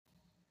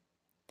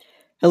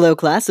Hello,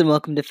 class, and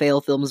welcome to Fail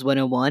Films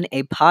 101,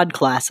 a pod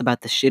class about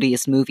the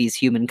shittiest movies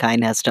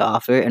humankind has to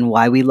offer and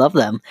why we love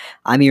them.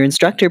 I'm your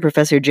instructor,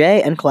 Professor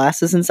J, and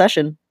class is in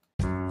session.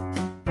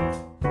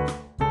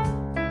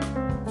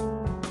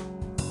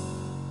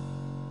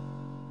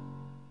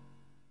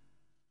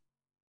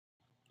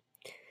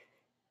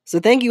 So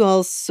thank you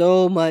all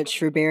so much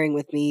for bearing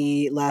with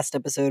me last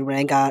episode when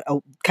I got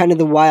kind of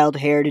the wild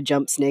hair to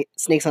jump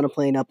snakes on a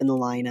plane up in the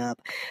lineup.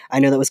 I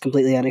know that was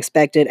completely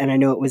unexpected, and I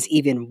know it was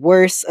even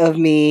worse of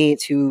me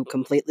to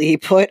completely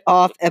put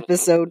off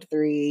episode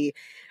 3.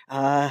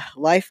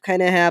 Life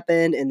kind of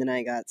happened, and then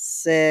I got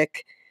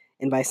sick.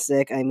 And by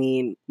sick, I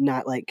mean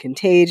not like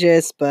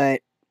contagious,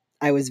 but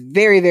I was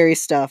very, very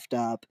stuffed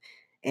up,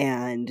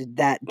 and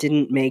that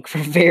didn't make for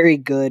very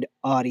good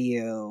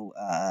audio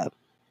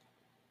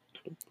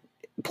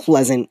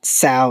pleasant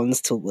sounds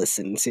to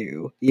listen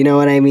to. You know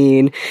what I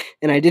mean?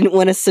 And I didn't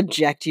want to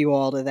subject you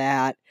all to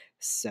that.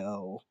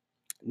 So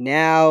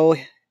now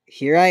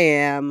here I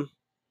am,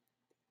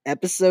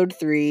 episode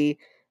 3,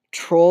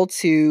 Troll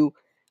 2.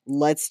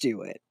 Let's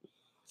do it.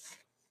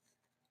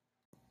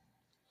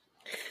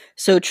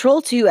 So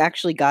Troll 2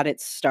 actually got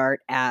its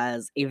start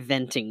as a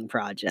venting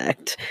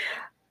project.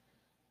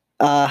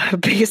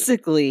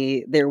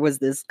 Basically, there was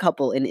this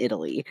couple in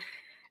Italy.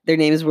 Their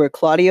names were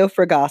Claudio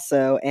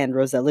Fragasso and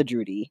Rosella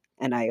Drudi,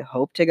 and I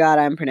hope to God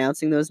I'm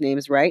pronouncing those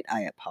names right.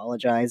 I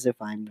apologize if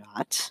I'm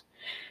not.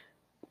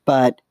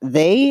 But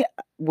they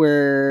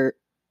were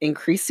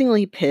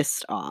increasingly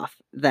pissed off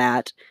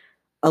that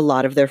a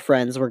lot of their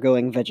friends were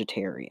going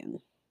vegetarian.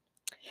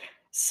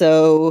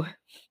 So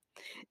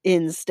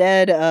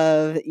instead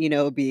of,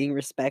 being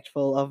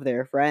respectful of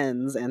their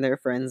friends and their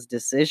friends'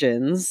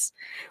 decisions,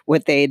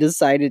 what they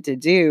decided to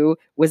do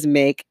was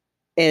make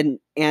an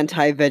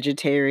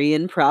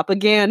anti-vegetarian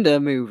propaganda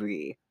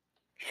movie.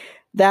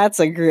 That's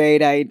a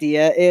great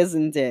idea,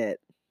 isn't it?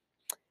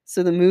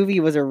 So the movie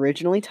was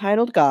originally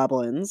titled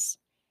Goblins,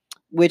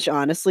 which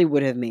honestly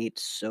would have made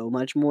so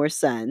much more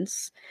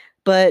sense,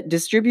 but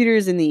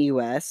distributors in the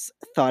US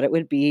thought it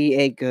would be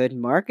a good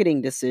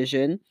marketing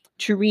decision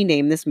to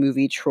rename this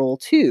movie Troll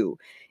 2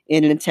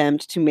 in an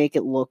attempt to make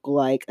it look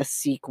like a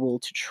sequel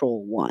to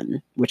Troll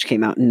 1, which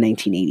came out in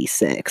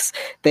 1986.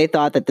 They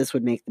thought that this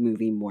would make the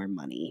movie more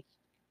money.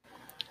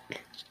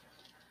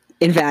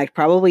 In fact,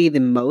 probably the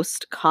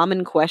most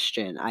common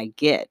question I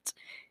get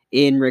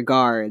in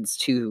regards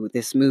to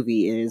this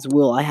movie is,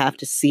 will I have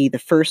to see the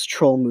first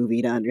Troll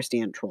movie to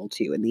understand Troll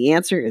 2? And the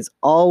answer is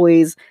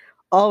always,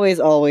 always,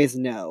 always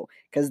no,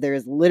 because there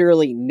is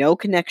literally no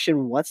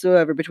connection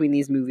whatsoever between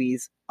these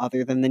movies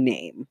other than the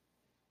name.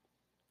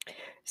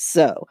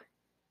 So,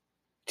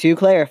 to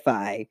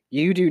clarify,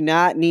 you do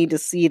not need to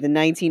see the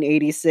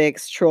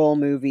 1986 Troll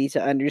movie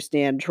to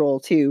understand Troll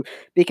 2,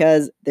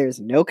 because there's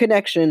no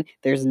connection,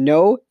 there's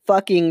no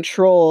fucking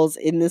trolls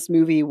in this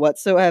movie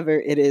whatsoever.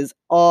 It is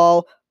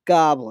all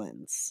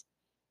goblins.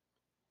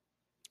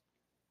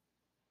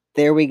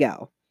 There we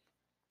go.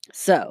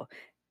 So,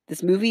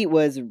 this movie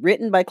was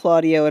written by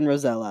Claudio and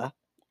Rosella,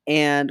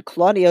 and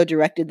Claudio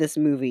directed this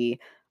movie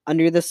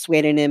under the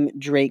pseudonym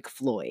Drake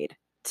Floyd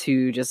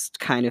to just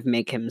kind of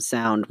make him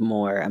sound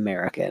more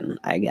American,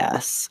 I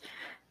guess.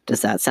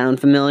 Does that sound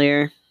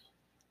familiar?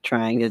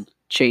 Trying to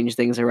change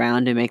things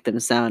around to make them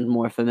sound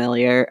more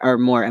familiar or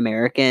more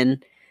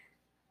American?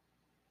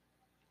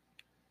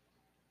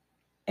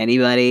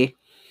 Anybody?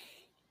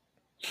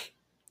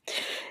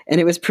 And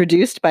it was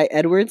produced by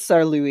Edward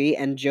Sarlui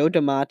and Joe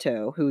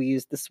D'Amato, who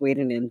used the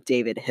pseudonym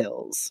David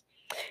Hills.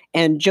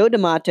 And Joe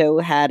D'Amato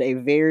had a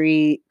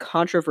very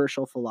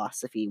controversial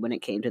philosophy when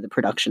it came to the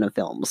production of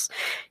films.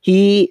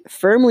 He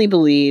firmly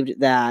believed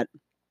that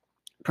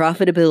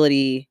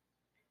profitability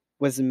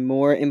was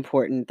more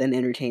important than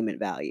entertainment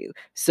value.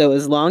 So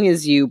as long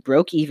as you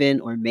broke even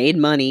or made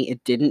money,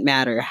 it didn't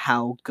matter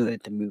how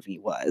good the movie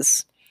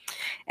was.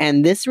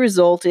 And this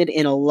resulted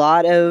in a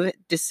lot of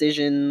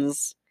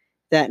decisions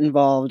that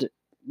involved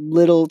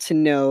little to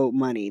no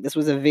money. This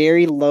was a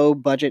very low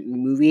budget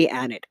movie,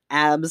 and it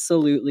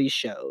absolutely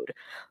showed.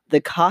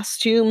 The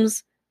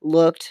costumes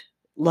looked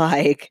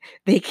like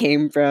they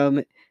came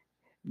from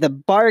the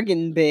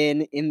bargain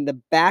bin in the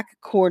back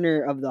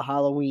corner of the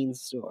Halloween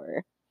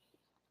store.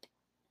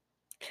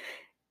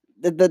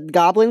 The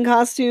goblin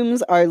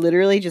costumes are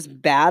literally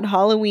just bad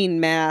Halloween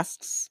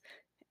masks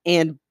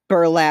and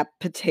burlap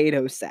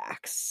potato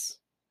sacks.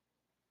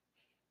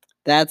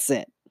 That's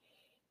it.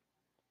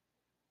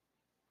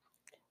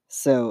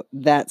 So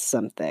that's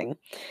something.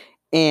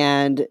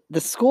 And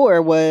the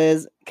score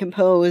was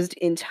composed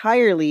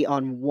entirely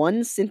on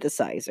one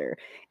synthesizer.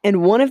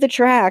 And one of the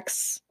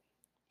tracks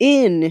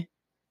in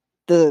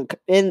the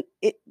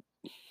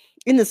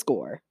in the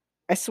score,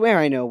 I swear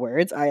I know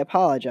words. I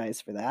apologize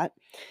for that.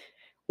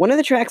 One of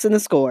the tracks in the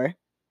score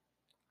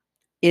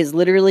is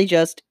literally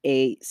just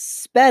a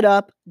sped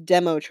up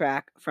demo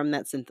track from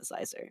that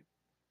synthesizer.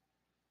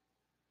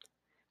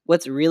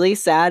 What's really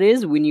sad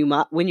is when you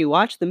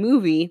watch the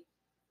movie,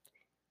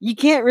 you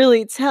can't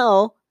really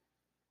tell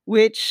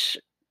which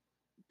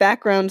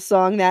background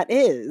song that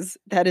is.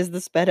 That is the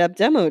sped up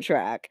demo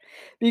track.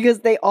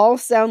 Because they all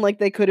sound like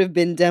they could have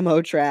been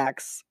demo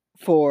tracks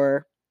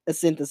for a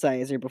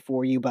synthesizer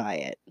before you buy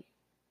it.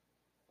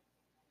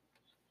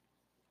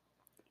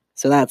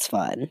 So that's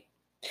fun.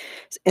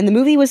 And the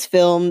movie was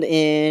filmed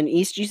in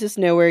East Jesus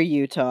Nowhere,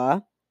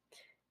 Utah.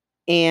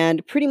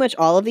 And pretty much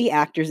all of the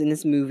actors in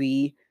this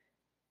movie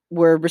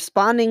were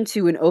responding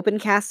to an open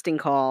casting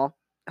call,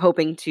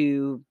 hoping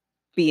to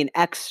be an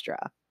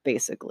extra,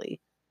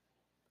 basically.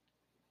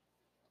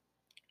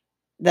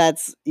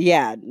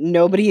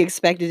 Nobody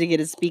expected to get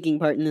a speaking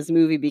part in this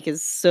movie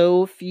because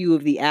so few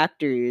of the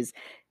actors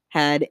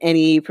had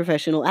any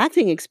professional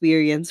acting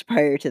experience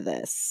prior to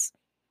this.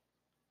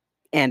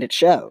 And it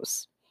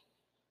shows.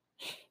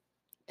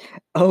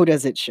 Oh,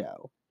 does it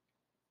show?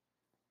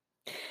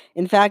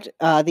 In fact,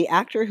 the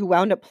actor who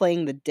wound up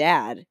playing the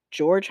dad,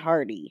 George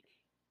Hardy,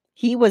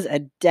 he was a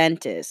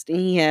dentist and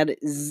he had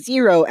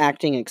zero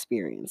acting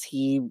experience.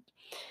 He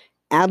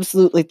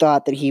absolutely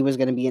thought that he was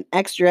going to be an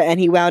extra, and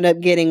he wound up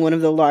getting one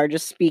of the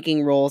largest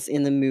speaking roles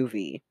in the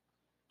movie.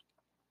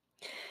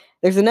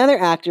 There's another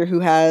actor who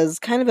has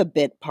kind of a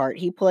bit part.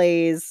 He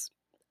plays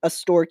a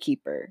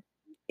storekeeper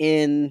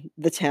in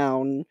the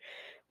town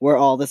where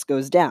all this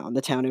goes down,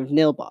 the town of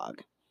Nilbog.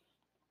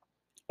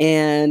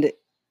 And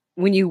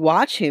when you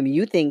watch him,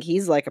 you think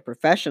he's like a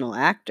professional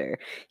actor.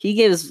 He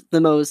gives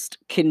the most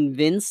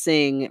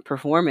convincing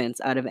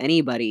performance out of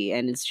anybody,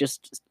 and it's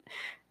just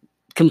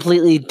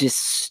completely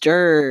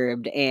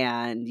disturbed,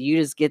 and you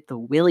just get the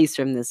willies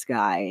from this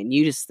guy, and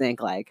you just think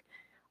like,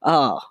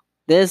 oh,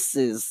 this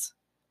is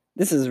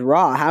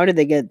raw. How did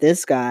they get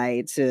this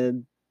guy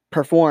to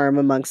perform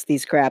amongst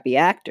these crappy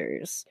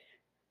actors?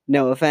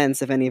 No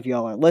offense if any of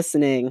y'all are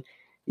listening.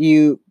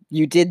 You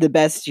did the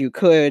best you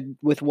could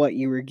with what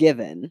you were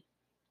given.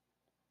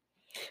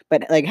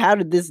 But like, how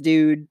did this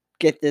dude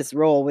get this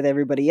role with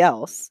everybody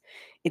else?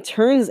 It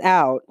turns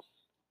out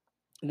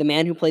the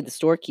man who played the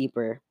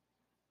storekeeper,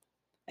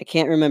 I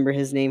can't remember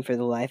his name for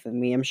the life of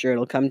me. I'm sure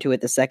it'll come to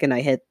it the second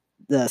I hit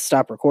the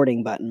stop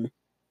recording button.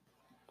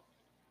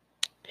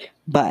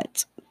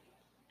 But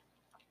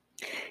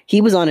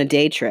he was on a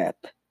day trip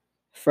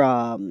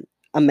from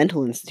a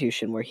mental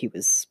institution where he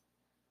was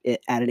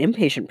at an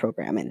inpatient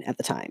program at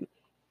the time.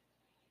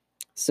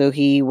 So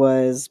he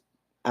was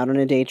out on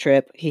a day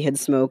trip. He had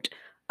smoked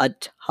a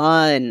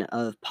ton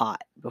of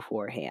pot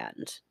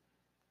beforehand.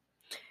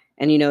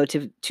 And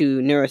to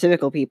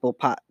neurotypical people,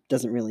 pot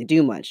doesn't really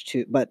do much.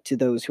 But to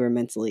those who are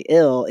mentally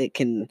ill, it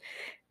can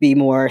be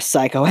more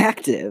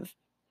psychoactive.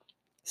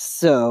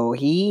 So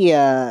he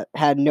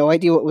had no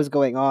idea what was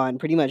going on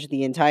pretty much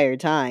the entire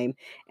time,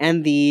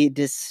 and the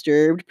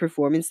disturbed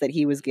performance that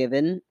he was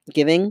giving,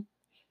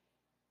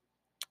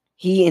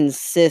 he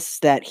insists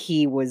that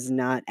he was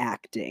not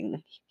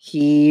acting.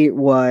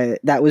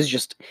 That was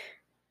just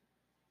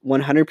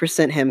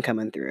 100% him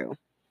coming through.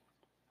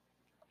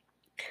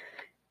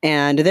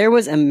 And there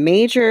was a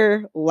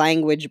major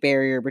language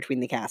barrier between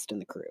the cast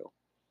and the crew.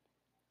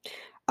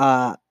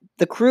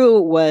 The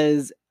crew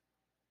was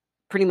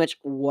pretty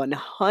much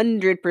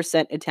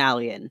 100%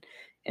 Italian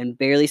and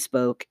barely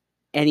spoke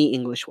any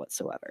English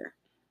whatsoever.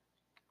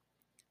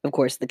 Of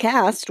course, the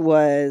cast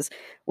was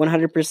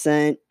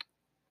 100%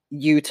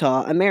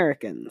 Utah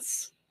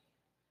Americans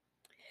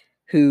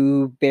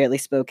who barely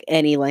spoke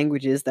any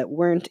languages that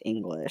weren't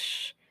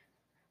English.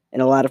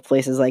 In a lot of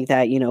places like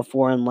that,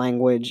 foreign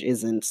language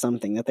isn't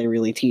something that they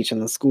really teach in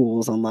the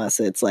schools unless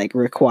it's like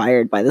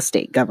required by the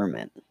state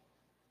government.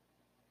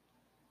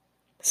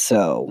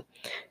 So,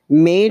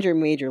 major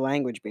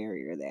language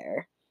barrier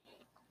there.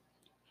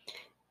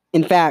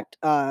 In fact,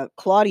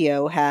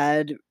 Claudio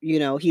had,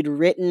 he'd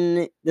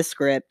written the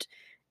script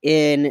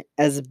in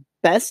as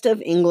best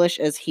of English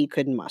as he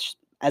could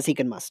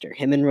muster,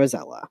 him and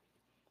Rosella.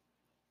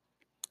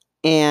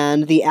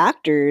 And the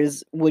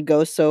actors would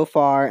go so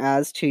far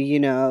as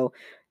to,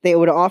 they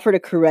would offer to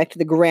correct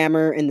the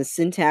grammar and the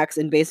syntax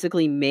and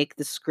basically make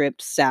the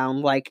script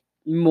sound like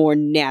more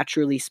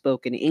naturally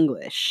spoken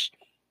English.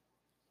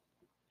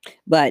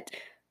 But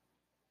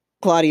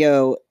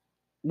Claudio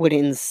would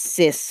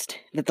insist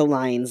that the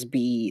lines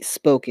be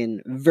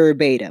spoken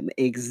verbatim,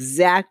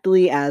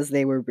 exactly as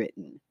they were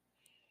written.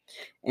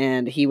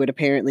 And he would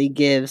apparently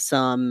give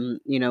some,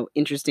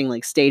 interesting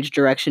like stage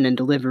direction and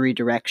delivery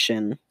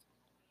direction.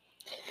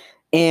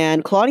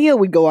 And Claudio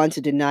would go on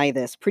to deny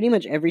this pretty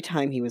much every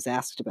time he was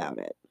asked about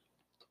it.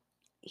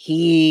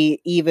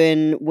 He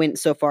even went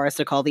so far as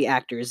to call the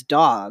actors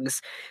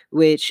dogs,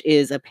 which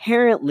is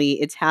apparently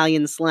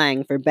Italian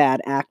slang for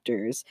bad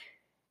actors.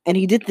 And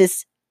he did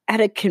this at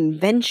a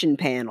convention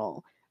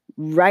panel,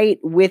 right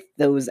with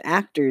those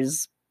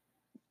actors,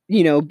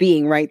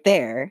 being right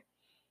there.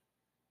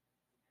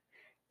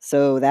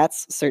 So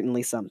that's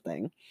certainly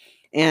something.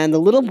 And the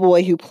little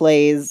boy who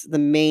plays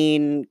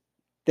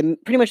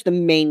pretty much the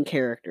main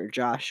character,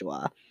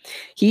 Joshua,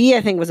 he,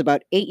 I think, was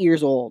about 8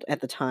 years old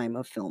at the time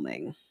of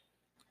filming.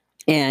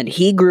 And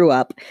he grew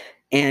up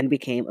and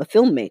became a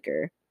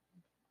filmmaker.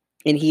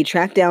 And he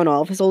tracked down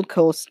all of his old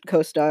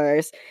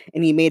co-stars,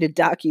 and he made a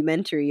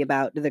documentary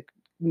about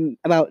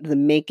about the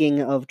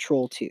making of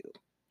Troll 2.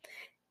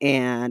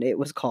 And it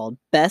was called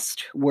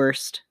Best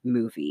Worst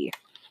Movie.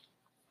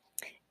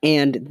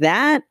 And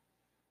that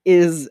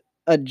is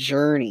a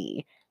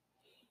journey.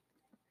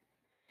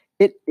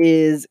 It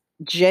is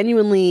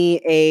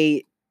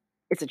genuinely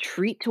it's a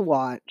treat to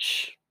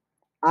watch.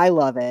 I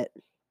love it.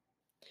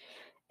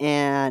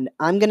 And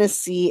I'm going to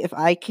see if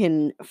I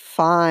can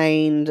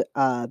find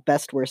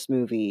Best Worst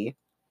Movie.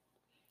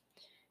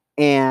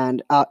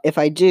 And if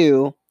I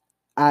do,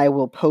 I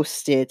will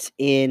post it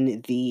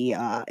in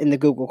the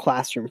Google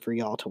Classroom for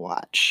y'all to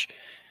watch.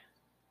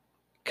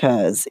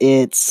 'Cause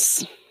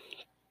it's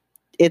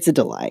a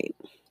delight.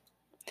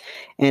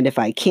 And if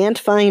I can't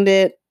find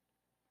it,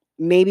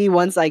 maybe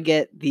once I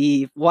get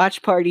the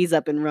watch parties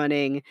up and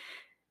running,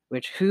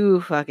 which who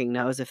fucking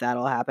knows if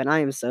that'll happen. I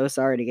am so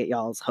sorry to get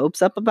y'all's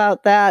hopes up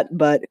about that,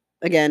 but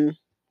again,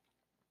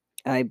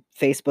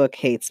 Facebook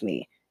hates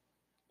me.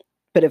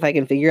 But if I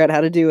can figure out how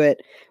to do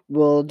it,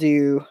 we'll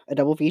do a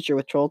double feature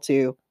with Troll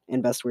 2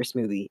 and Best Worst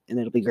Movie, and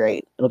it'll be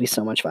great. It'll be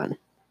so much fun.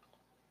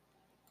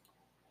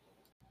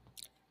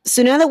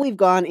 So now that we've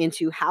gone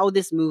into how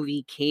this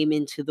movie came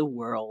into the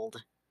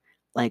world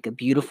like a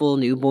beautiful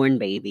newborn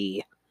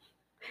baby,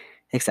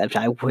 except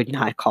I would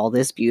not call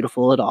this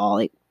beautiful at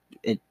all.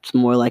 It's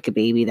more like a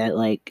baby that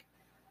like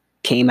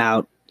came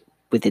out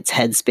with its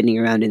head spinning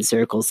around in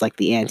circles like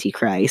the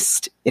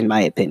Antichrist, in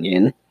my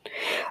opinion.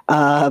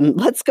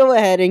 Let's go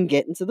ahead and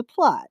get into the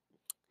plot.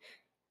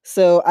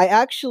 So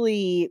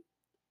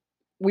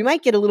we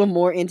might get a little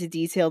more into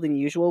detail than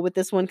usual with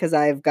this one because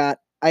I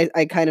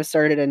kind of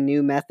started a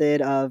new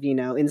method of,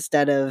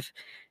 instead of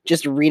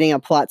just reading a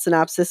plot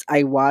synopsis,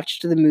 I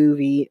watched the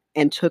movie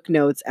and took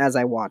notes as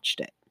I watched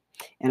it.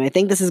 And I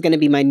think this is going to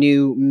be my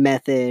new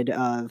method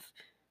of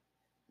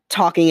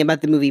talking about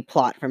the movie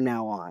plot from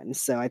now on.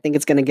 So I think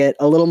it's going to get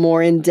a little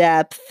more in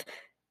depth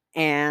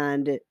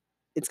and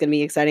it's going to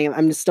be exciting.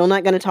 I'm still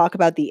not going to talk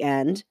about the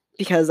end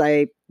because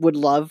I would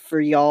love for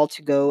y'all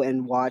to go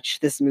and watch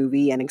this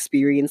movie and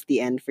experience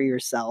the end for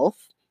yourself.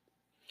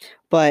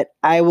 But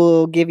I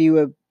will give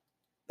you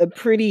a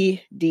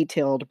pretty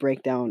detailed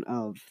breakdown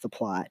of the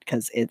plot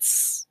because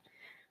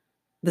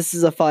this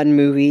is a fun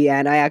movie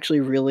and I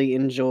actually really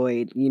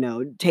enjoyed,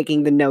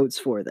 taking the notes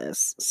for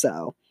this.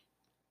 So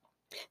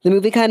the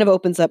movie kind of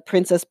opens up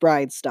Princess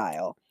Bride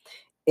style.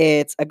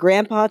 It's a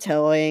grandpa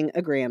telling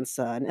a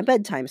grandson a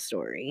bedtime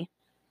story.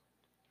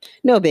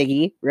 No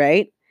biggie,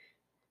 right?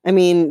 I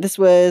mean, this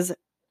was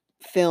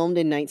filmed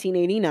in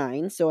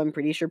 1989, so I'm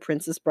pretty sure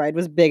Princess Bride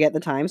was big at the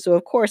time. So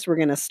of course we're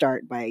going to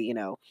start by,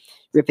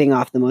 ripping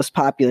off the most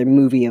popular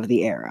movie of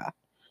the era.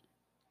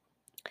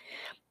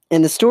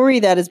 And the story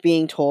that is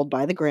being told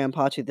by the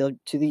grandpa to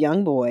the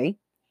young boy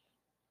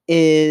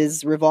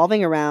is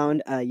revolving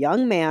around a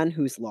young man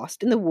who's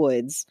lost in the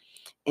woods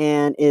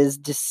and is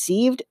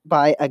deceived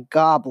by a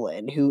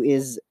goblin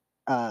who's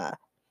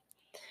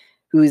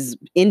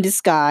in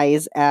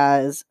disguise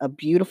as a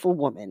beautiful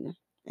woman.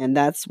 And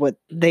that's what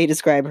they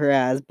describe her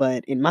as,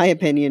 but in my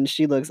opinion,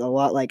 she looks a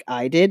lot like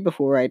I did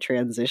before I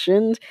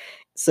transitioned.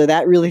 So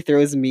that really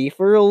throws me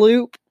for a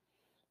loop.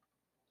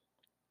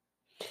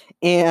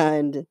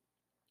 And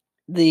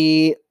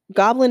the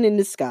goblin in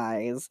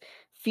disguise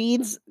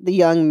feeds the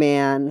young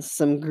man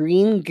some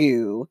green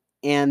goo,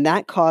 and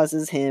that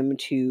causes him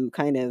to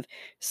kind of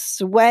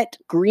sweat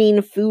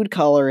green food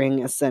coloring,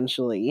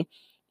 essentially.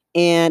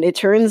 And it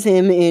turns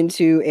him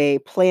into a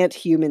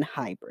plant-human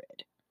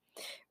hybrid,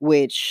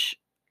 which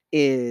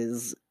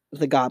is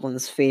the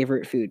goblin's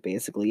favorite food,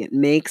 basically. It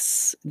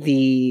makes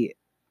the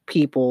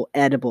people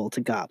edible to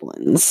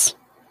goblins.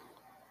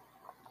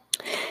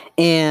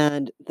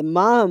 And the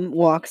mom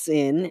walks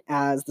in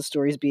as the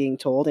story's being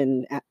told,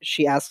 and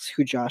she asks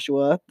who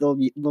Joshua,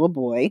 the little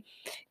boy,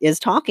 is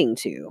talking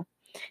to.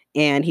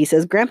 And he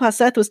says, Grandpa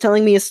Seth was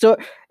telling me a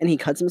story, and he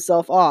cuts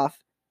himself off.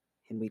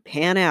 And we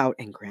pan out,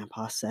 and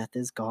Grandpa Seth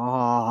is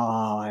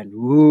gone.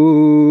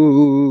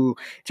 Ooh.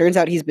 Turns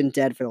out he's been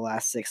dead for the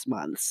last 6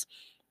 months.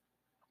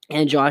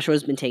 And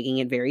Joshua's been taking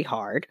it very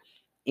hard.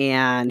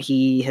 And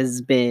he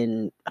has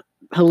been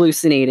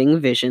hallucinating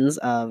visions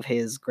of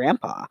his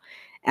grandpa,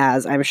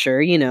 as I'm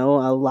sure,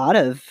 a lot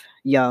of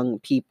young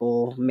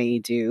people may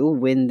do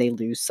when they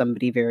lose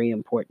somebody very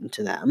important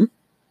to them.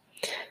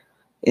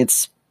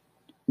 It's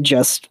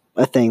just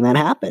a thing that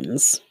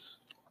happens.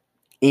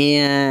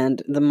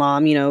 And the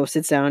mom,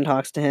 sits down and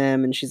talks to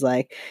him, and she's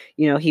like,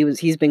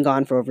 he's been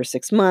gone for over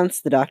 6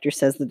 months. The doctor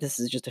says that this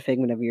is just a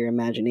figment of your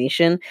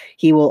imagination.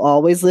 He will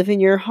always live in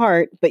your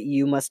heart, but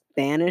you must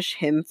banish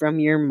him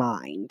from your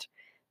mind.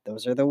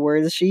 Those are the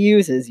words she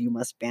uses. You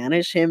must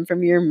banish him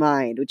from your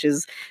mind, which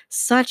is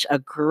such a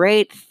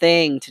great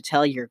thing to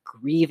tell your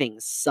grieving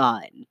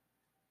son.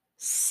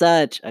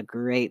 Such a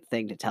great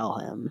thing to tell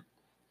him.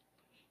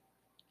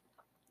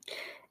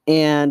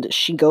 And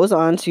she goes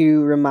on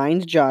to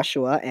remind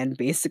Joshua and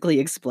basically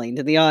explain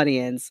to the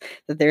audience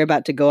that they're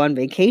about to go on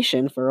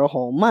vacation for a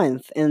whole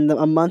month. And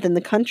a month in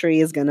the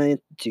country is going to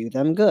do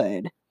them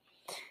good.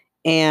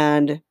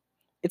 And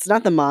it's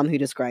not the mom who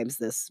describes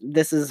this.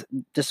 This is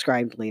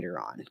described later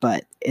on,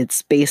 but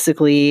it's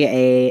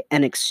basically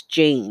an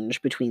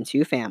exchange between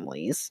two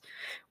families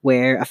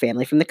where a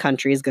family from the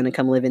country is going to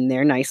come live in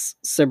their nice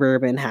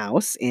suburban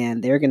house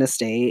and they're going to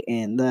stay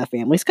in the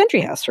family's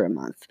country house for a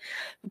month.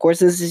 Of course,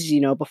 this is,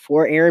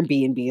 before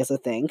Airbnb is a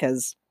thing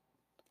because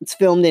it's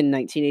filmed in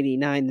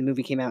 1989. The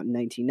movie came out in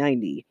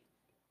 1990.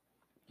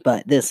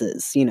 But this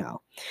is,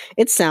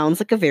 it sounds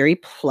like a very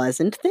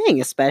pleasant thing,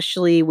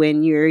 especially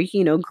when you're,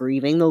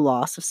 grieving the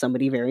loss of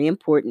somebody very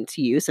important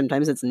to you.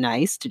 Sometimes it's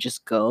nice to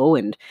just go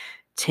and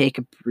take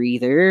a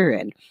breather.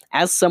 And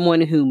as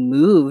someone who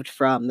moved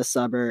from the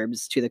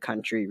suburbs to the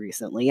country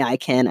recently, I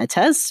can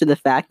attest to the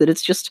fact that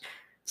it's just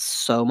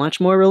so much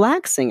more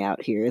relaxing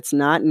out here. It's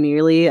not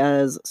nearly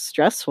as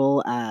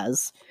stressful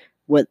as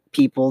what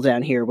people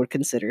down here would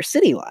consider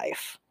city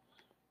life.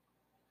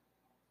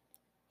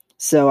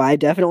 So I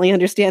definitely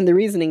understand the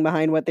reasoning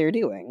behind what they're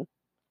doing.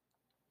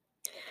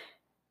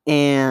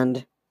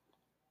 And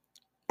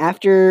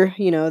after,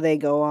 they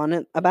go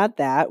on about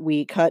that,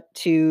 we cut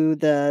to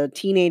the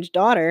teenage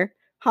daughter,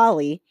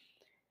 Holly.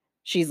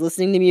 She's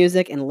listening to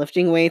music and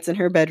lifting weights in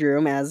her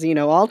bedroom, as,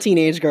 all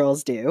teenage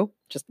girls do,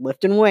 just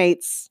lifting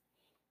weights.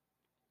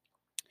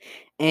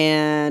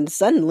 And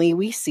suddenly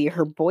we see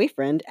her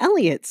boyfriend,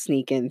 Elliot,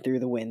 sneak in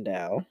through the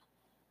window.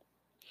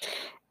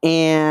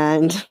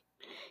 And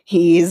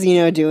he's,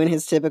 doing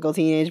his typical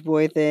teenage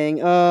boy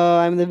thing. Oh,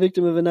 I'm the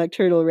victim of a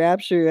nocturnal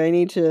rapture. I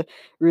need to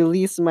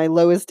release my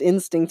lowest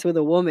instinct with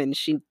a woman.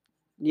 She,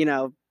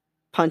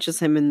 punches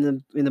him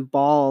in the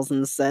balls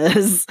and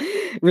says,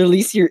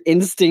 "Release your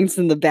instincts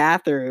in the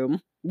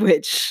bathroom,"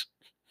 which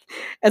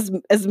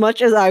as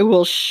much as I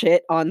will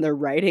shit on the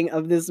writing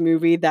of this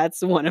movie,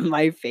 that's one of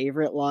my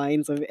favorite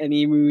lines of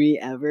any movie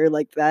ever.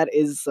 Like, that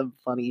is some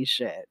funny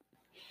shit.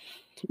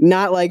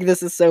 Not like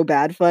this is so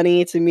bad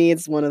funny. To me,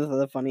 it's one of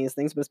the funniest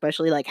things, but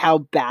especially like how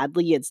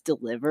badly it's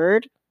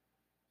delivered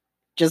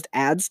just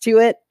adds to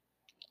it.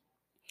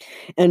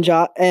 And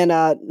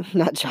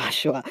not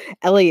Joshua,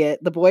 Elliot,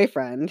 the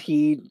boyfriend,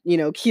 he,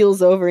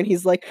 keels over and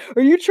he's like,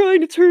 "Are you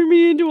trying to turn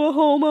me into a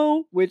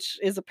homo?" Which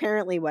is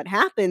apparently what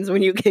happens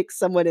when you kick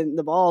someone in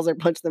the balls or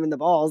punch them in the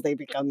balls, they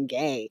become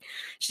gay.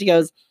 She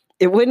goes,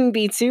 "It wouldn't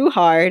be too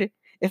hard.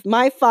 If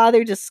my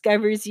father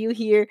discovers you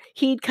here,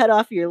 he'd cut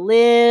off your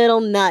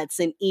little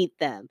nuts and eat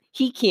them.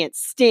 He can't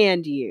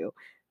stand you."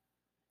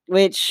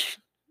 Which,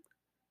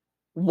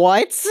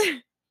 what?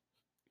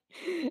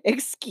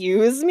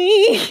 Excuse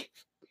me?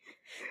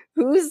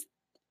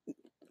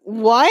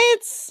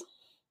 What?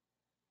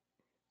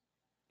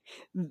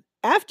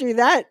 After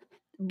that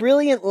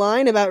brilliant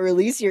line about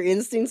release your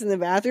instincts in the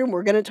bathroom,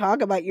 we're going to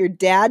talk about your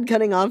dad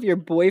cutting off your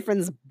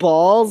boyfriend's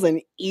balls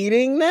and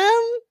eating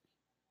them?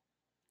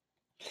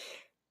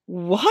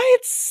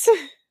 What?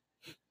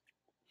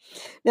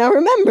 Now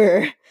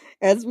remember,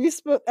 as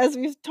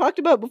we've talked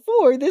about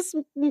before, this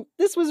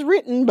was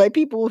written by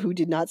people who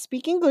did not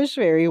speak English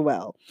very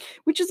well,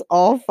 which is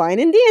all fine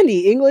and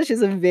dandy. English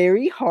is a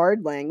very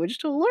hard language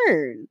to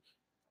learn.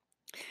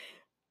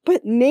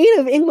 But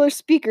native English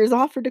speakers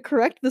offered to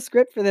correct the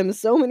script for them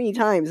so many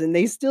times, and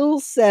they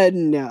still said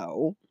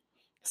no.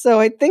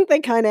 So I think they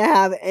kind of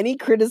have any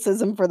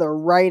criticism for the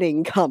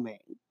writing coming.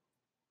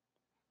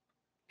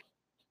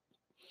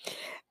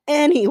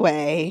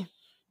 Anyway,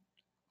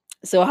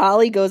 so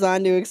Holly goes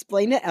on to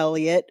explain to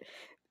Elliot,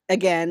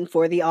 again,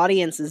 for the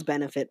audience's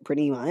benefit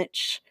pretty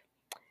much,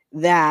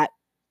 that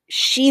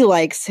she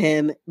likes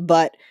him,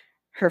 but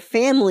her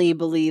family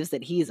believes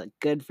that he's a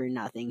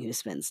good-for-nothing who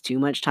spends too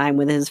much time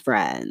with his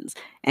friends.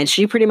 And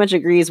she pretty much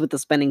agrees with the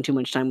spending too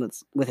much time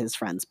with his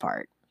friends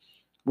part.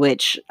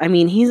 Which, I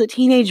mean, he's a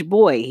teenage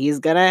boy. He's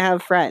gonna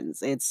have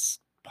friends. It's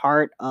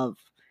part of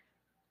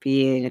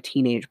being a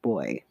teenage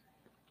boy.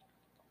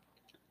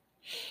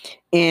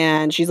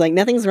 And she's like,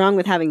 nothing's wrong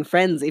with having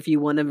friends if you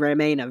want to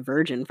remain a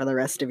virgin for the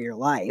rest of your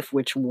life.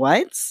 Which,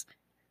 what?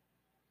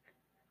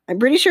 I'm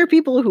pretty sure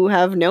people who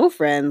have no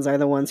friends are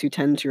the ones who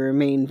tend to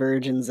remain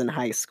virgins in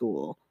high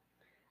school.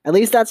 At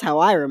least that's how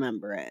I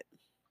remember it.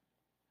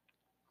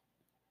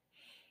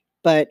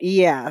 But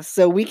yeah,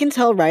 so we can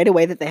tell right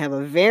away that they have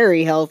a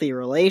very healthy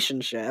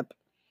relationship.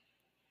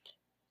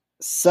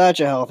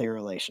 Such a healthy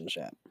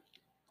relationship.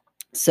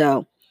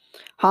 So,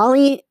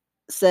 Holly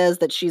says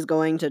that she's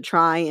going to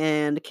try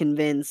and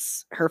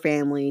convince her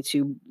family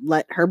to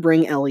let her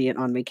bring Elliot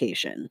on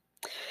vacation.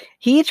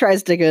 He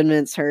tries to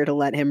convince her to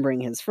let him bring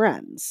his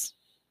friends.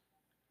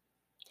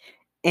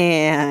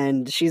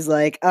 And she's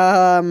like,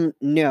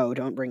 no,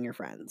 don't bring your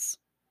friends.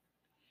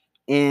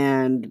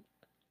 And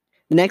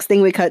the next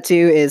thing we cut to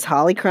is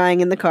Holly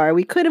crying in the car.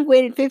 We could have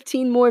waited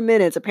 15 more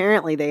minutes.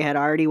 Apparently, they had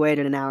already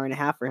waited an hour and a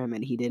half for him,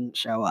 and he didn't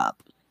show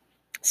up.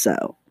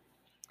 So,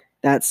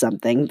 that's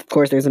something. Of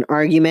course, there's an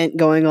argument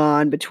going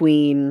on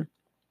between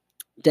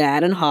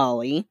Dad and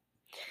Holly.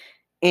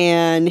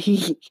 And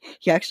he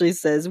actually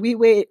says, we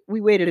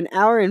waited an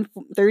hour and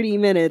 30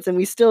 minutes and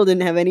we still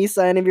didn't have any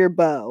sign of your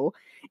beau.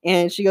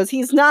 And she goes,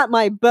 he's not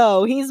my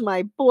beau, he's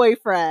my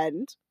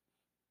boyfriend.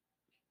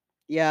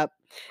 Yep.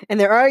 And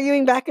they're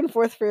arguing back and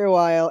forth for a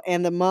while,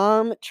 and the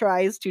mom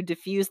tries to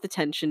diffuse the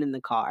tension in the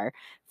car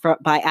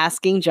by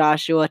asking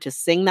Joshua to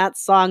sing that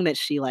song that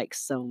she likes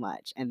so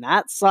much. And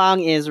that song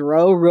is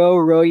Row, Row,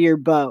 Row Your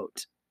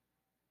Boat.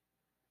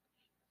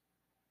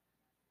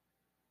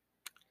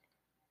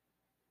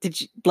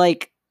 Did you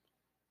like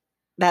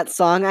that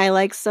song I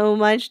like so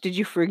much? Did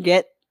you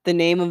forget the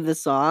name of the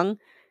song?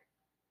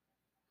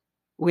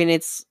 When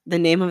it's the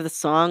name of the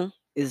song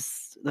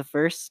is the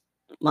first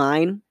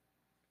line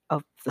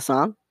of the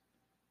song?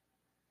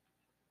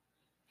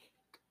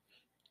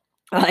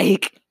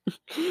 Like,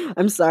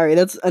 I'm sorry,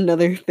 that's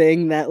another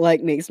thing that,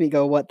 like, makes me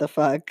go, "What the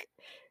fuck?"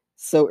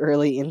 so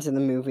early into the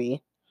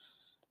movie.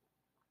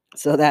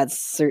 So that's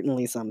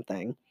certainly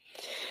something.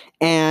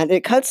 And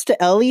it cuts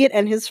to Elliot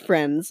and his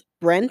friends,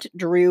 Brent,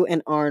 Drew,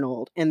 and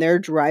Arnold, and they're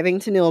driving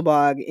to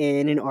Nilbog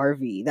in an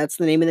RV. That's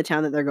the name of the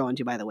town that they're going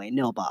to, by the way,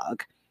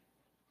 Nilbog.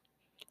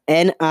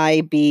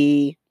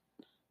 N-I-B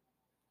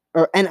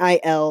or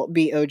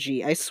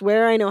Nilbog. I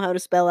swear I know how to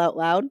spell out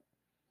loud.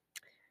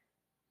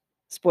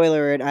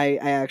 Spoiler alert, I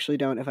actually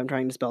don't. If I'm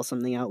trying to spell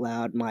something out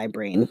loud, my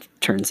brain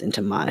turns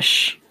into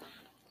mush.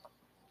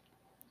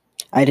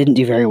 I didn't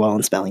do very well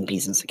in spelling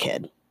bees as a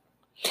kid.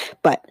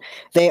 But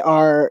they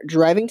are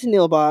driving to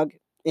Nilbog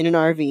in an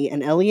RV,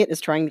 and Elliot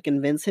is trying to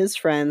convince his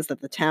friends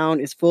that the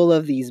town is full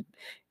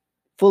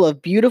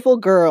of beautiful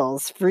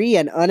girls, free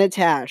and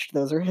unattached.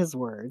 Those are his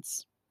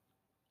words.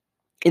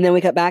 And then we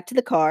cut back to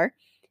the car,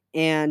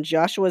 and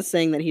Joshua's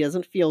saying that he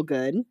doesn't feel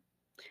good.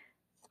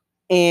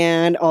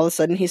 And all of a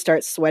sudden he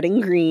starts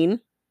sweating green.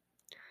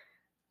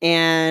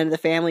 And the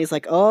family's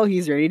like, oh,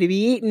 he's ready to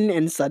be eaten.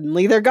 And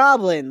suddenly they're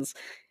goblins.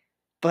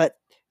 But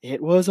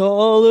it was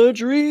all a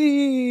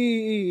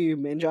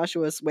dream. And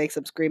Joshua wakes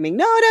up screaming,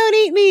 no, don't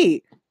eat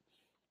me.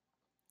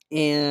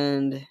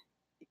 And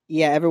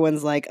yeah,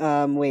 everyone's like,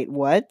 wait,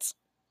 what?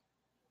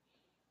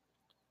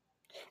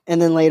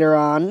 And then later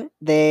on,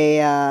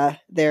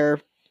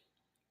 they're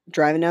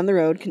driving down the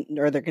road,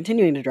 or they're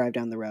continuing to drive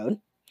down the road.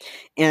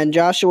 And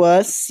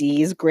Joshua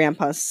sees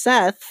Grandpa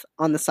Seth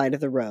on the side of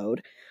the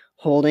road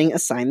holding a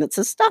sign that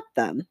says stop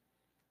them.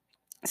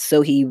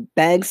 So he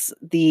begs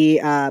the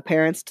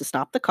parents to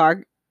stop the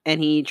car,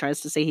 and he tries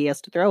to say he has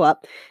to throw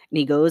up. And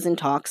he goes and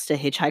talks to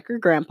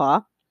Hitchhiker Grandpa.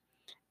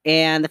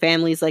 And the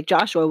family's like,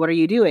 Joshua, what are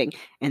you doing?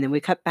 And then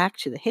we cut back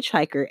to the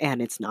hitchhiker, and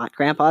it's not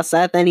Grandpa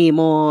Seth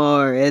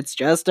anymore. It's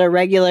just a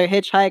regular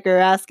hitchhiker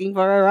asking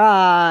for a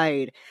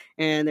ride.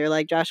 And they're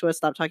like, Joshua,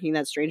 stop talking to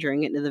that stranger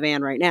and get into the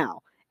van right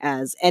now.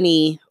 As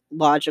any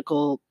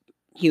logical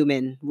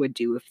human would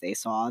do if they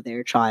saw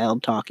their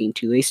child talking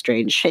to a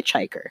strange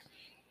hitchhiker.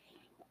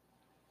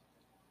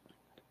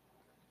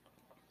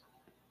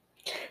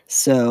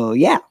 So,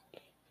 yeah.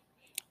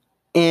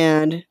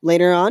 And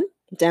later on,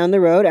 down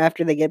the road,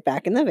 after they get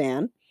back in the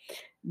van,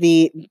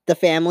 the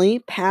family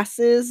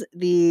passes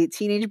the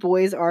teenage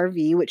boy's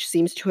RV, which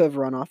seems to have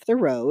run off the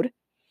road.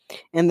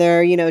 And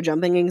they're,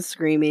 jumping and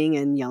screaming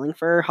and yelling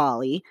for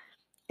Holly.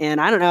 And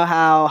I don't know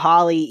how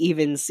Holly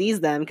even sees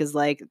them, because,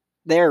 like,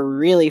 they're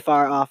really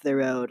far off the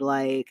road.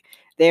 Like,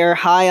 they're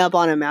high up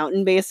on a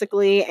mountain,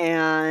 basically,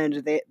 and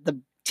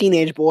the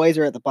teenage boys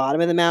are at the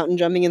bottom of the mountain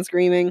jumping and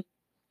screaming.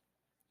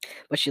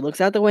 But she looks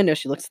out the window,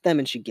 she looks at them,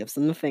 and she gives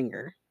them the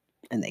finger.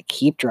 And they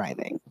keep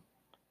driving.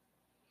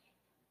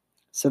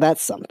 So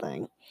that's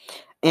something.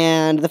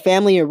 And the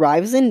family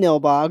arrives in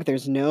Nilbog.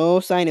 There's no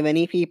sign of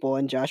any people.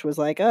 And Joshua's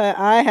like,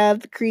 I have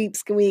the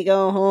creeps. Can we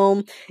go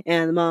home?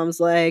 And the mom's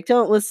like,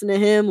 don't listen to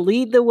him.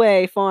 Lead the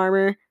way,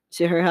 farmer,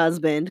 to her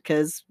husband.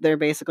 Because they're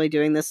basically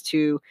doing this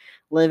to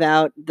live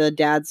out the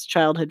dad's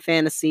childhood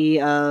fantasy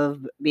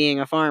of being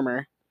a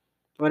farmer.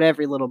 What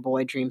every little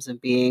boy dreams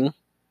of being.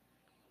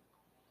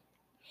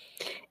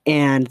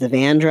 And the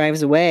van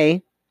drives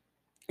away.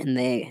 And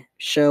they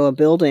show a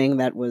building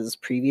that was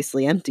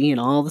previously empty. And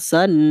all of a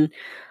sudden,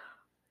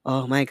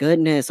 oh my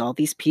goodness, all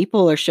these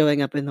people are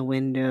showing up in the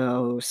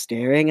window,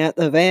 staring at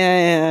the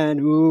van.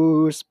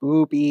 Ooh,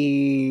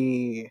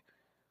 spoopy.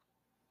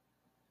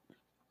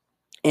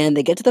 And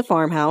they get to the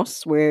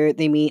farmhouse where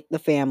they meet the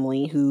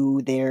family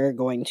who they're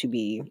going to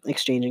be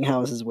exchanging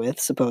houses with,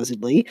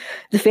 supposedly.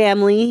 The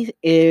family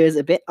is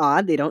a bit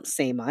odd. They don't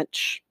say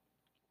much.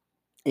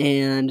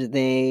 And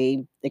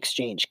they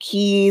exchange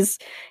keys.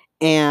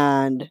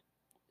 And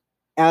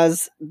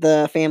as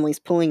the family's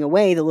pulling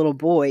away, the little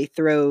boy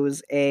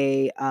throws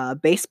a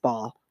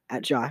baseball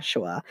at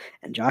Joshua,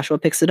 and Joshua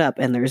picks it up,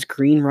 and there's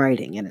green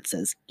writing, and it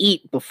says,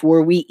 eat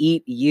before we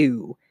eat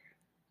you.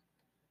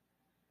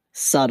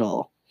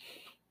 Subtle.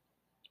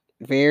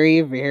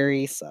 Very,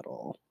 very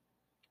subtle.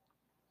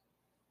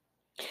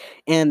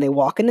 And they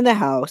walk into the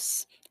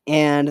house,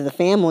 and the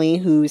family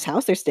whose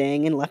house they're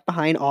staying in left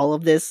behind all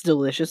of this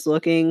delicious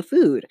looking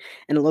food.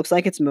 And it looks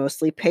like it's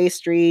mostly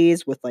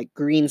pastries with like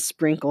green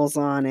sprinkles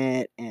on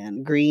it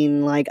and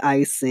green like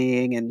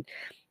icing and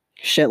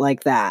shit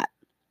like that.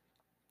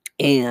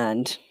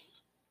 And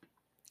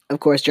of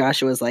course,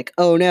 Joshua's like,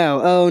 oh no,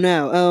 oh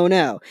no, oh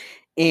no.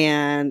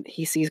 And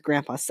he sees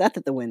Grandpa Seth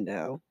at the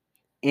window.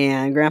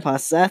 And Grandpa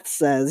Seth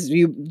says,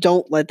 "You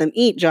don't let them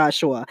eat,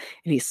 Joshua."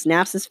 And he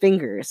snaps his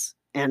fingers,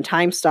 and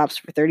time stops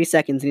for 30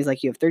 seconds. And he's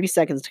like, "You have 30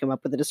 seconds to come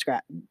up with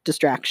a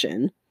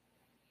distraction."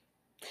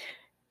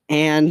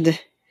 And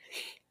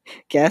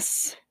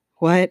guess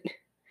what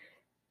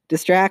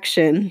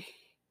distraction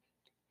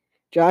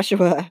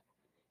Joshua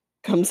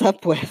comes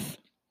up with?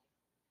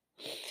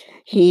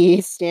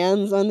 He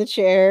stands on the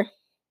chair.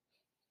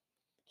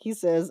 He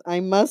says, "I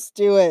must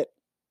do it.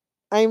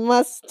 I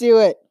must do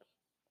it."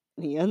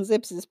 And he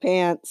unzips his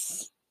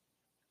pants.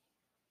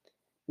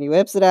 And he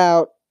whips it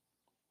out.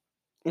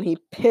 And he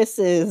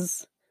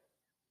pisses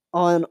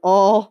on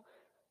all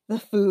the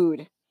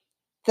food.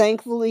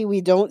 Thankfully,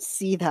 we don't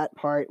see that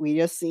part. We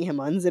just see him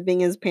unzipping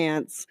his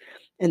pants.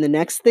 And the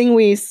next thing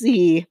we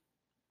see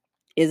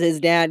is his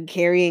dad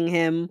carrying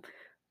him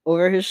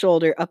over his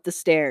shoulder up the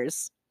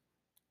stairs.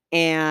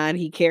 And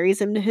he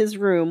carries him to his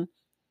room.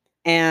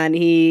 And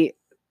he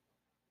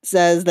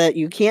says that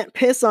you can't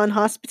piss on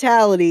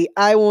hospitality.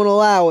 I won't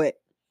allow it.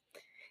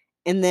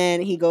 And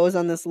then he goes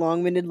on this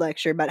long-winded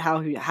lecture about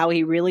how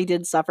he really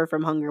did suffer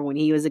from hunger when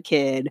he was a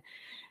kid.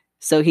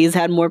 So he's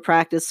had more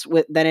practice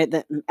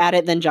at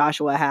it than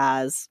Joshua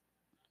has.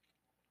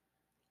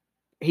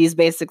 He's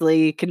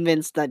basically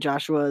convinced that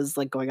Joshua is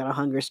like going on a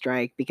hunger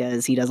strike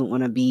because he doesn't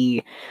want to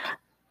be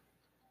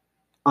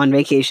on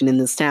vacation in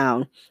this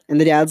town.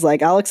 And the dad's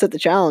like, "I'll accept the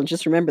challenge.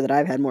 Just remember that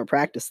I've had more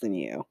practice than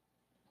you."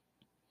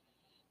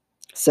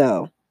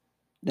 So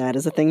that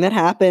is a thing that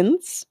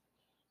happens.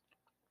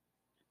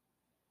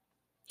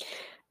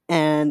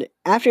 And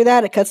after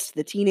that, it cuts to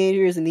the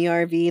teenagers in the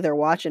RV. They're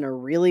watching a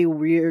really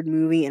weird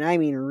movie, and I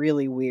mean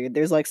really weird.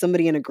 There's like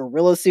somebody in a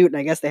gorilla suit, and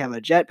I guess they have a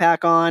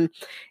jetpack on,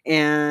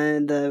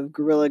 and the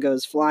gorilla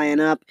goes flying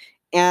up,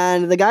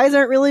 and the guys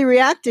aren't really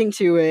reacting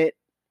to it,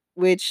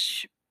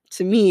 which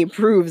to me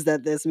proves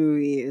that this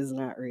movie is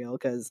not real,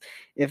 because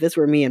if this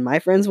were me and my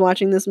friends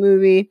watching this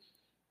movie,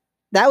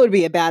 that would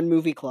be a bad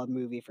movie club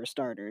movie for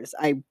starters.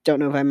 I don't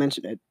know if I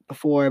mentioned it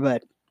before,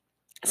 but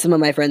some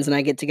of my friends and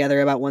I get together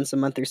about once a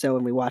month or so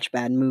and we watch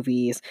bad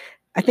movies.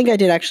 I think I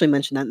did actually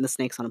mention that in the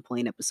Snakes on a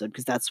Plane episode,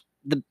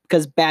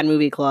 because Bad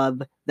Movie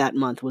Club that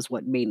month was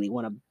what made me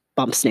want to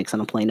bump Snakes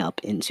on a Plane up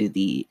into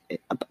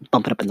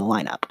bump it up in the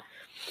lineup.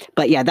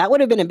 But yeah, that would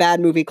have been a Bad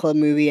Movie Club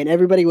movie and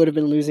everybody would have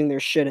been losing their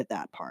shit at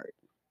that part.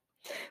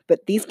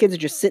 But these kids are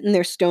just sitting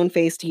there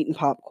stone-faced eating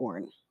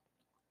popcorn.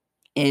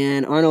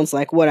 And Arnold's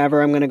like,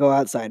 "Whatever, I'm going to go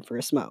outside for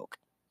a smoke."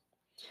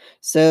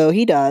 So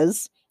he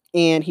does.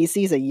 And he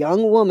sees a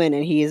young woman,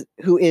 and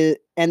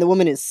the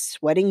woman is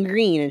sweating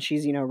green, and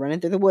she's,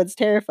 running through the woods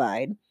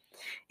terrified.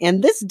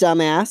 And this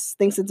dumbass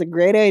thinks it's a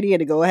great idea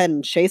to go ahead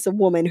and chase a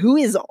woman who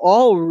is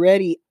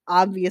already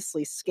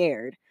obviously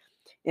scared.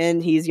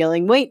 And he's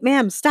yelling, "Wait,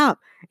 ma'am, stop."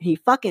 And he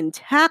fucking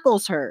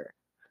tackles her.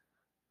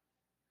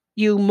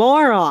 You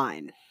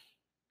moron.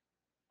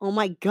 Oh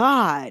my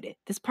god.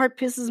 This part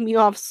pisses me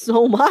off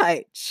so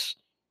much.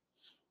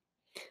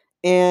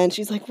 And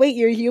she's like, "Wait,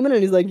 you're human?"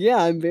 And he's like, "Yeah,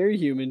 I'm very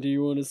human. Do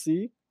you want to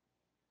see?"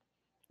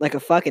 Like a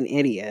fucking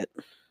idiot.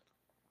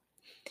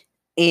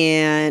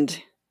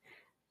 And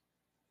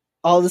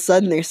all of a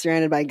sudden they're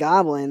surrounded by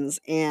goblins,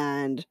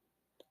 and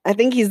I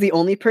think he's the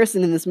only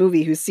person in this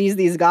movie who sees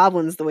these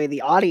goblins the way the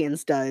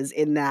audience does,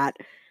 in that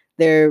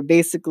they're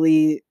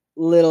basically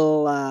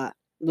little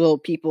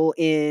people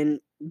in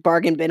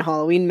bargain bin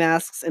Halloween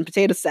masks and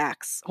potato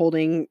sacks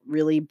holding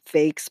really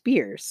fake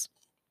spears.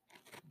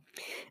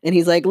 And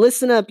he's like,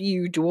 "Listen up,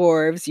 you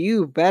dwarves,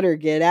 you better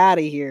get out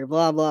of here,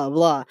 blah, blah,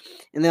 blah."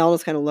 And they all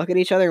just kind of look at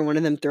each other, and one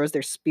of them throws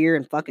their spear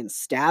and fucking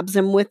stabs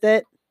him with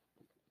it.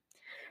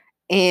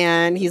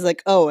 And he's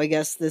like, "Oh, I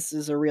guess this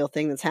is a real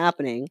thing that's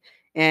happening."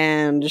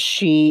 And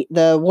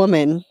the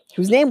woman,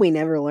 whose name we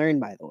never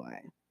learned, by the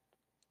way,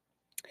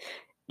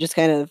 just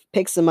kind of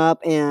picks him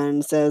up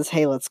and says,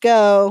 "Hey, let's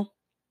go."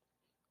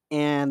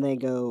 And they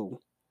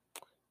go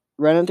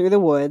running through the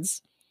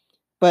woods.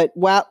 But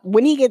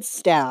when he gets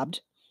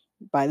stabbed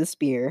by the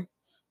spear,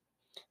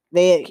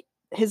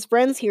 his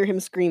friends hear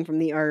him scream from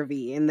the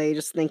RV, and they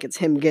just think it's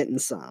him getting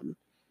some.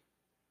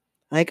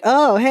 Like,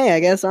 "Oh, hey, I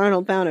guess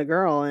Arnold found a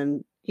girl,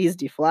 and he's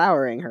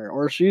deflowering her,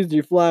 or she's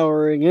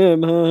deflowering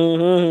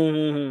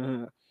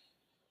him."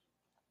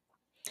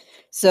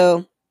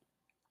 So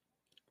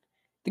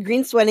the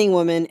green sweating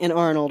woman and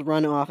Arnold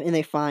run off, and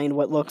they find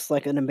what looks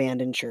like an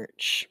abandoned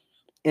church.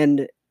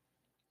 And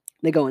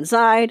they go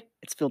inside.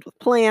 It's filled with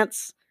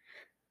plants.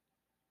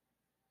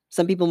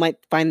 Some people might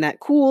find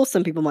that cool.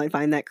 Some people might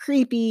find that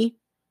creepy.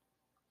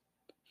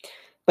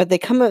 But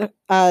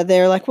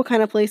they're like, "What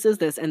kind of place is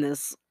this?" And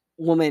this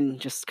woman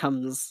just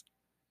comes.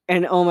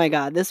 And oh my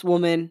god, this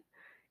woman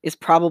is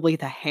probably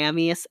the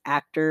hammiest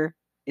actor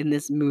in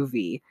this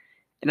movie.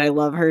 And I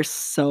love her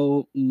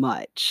so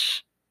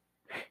much.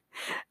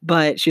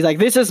 But she's like,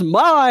 "This is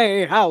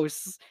my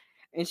house."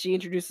 And she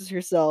introduces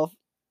herself.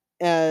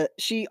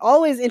 She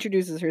always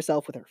introduces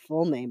herself with her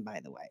full name,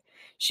 by the way.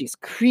 She's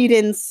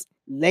Credence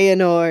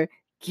Leonore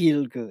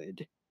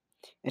Gielgud.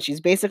 And she's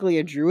basically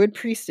a druid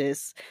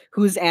priestess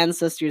whose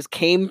ancestors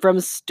came from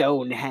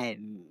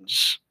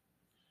Stonehenge.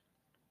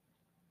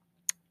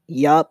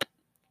 Yup.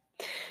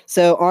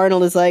 So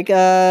Arnold is like,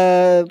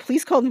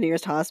 please call the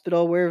nearest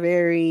hospital. We're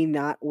very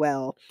not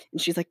well. And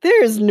she's like,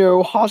 there's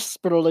no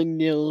hospital in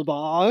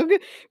Nilbog.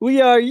 We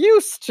are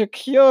used to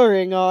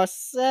curing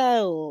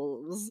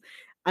ourselves.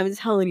 I'm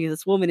telling you,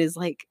 this woman is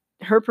like,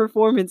 her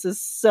performance is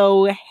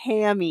so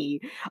hammy.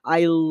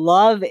 I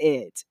love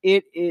it.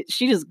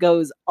 She just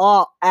goes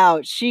all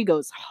out. She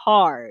goes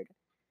hard.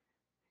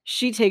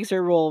 She takes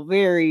her role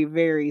very,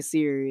 very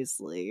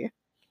seriously.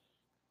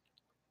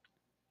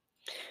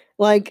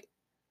 Like,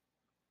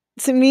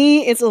 to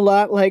me, it's a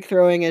lot like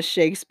throwing a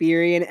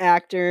Shakespearean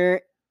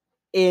actor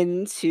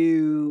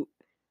into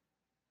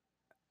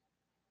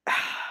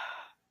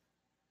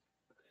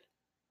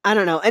I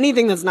don't know,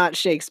 anything that's not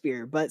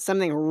Shakespeare, but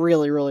something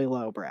really, really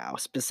lowbrow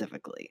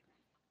specifically.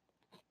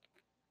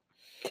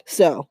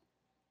 So,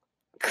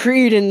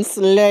 Credence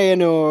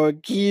Leonore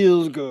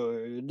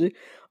Gielgud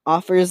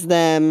offers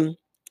them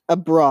a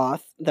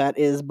broth that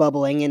is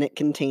bubbling and it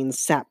contains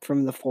sap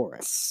from the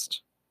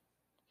forest.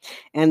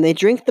 And they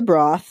drink the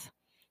broth,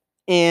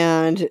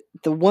 and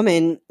the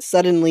woman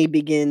suddenly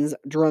begins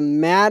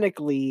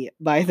dramatically,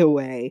 by the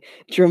way,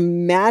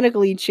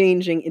 dramatically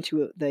changing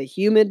into the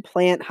humid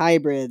plant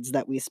hybrids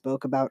that we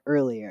spoke about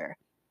earlier.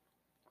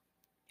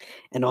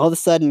 And all of a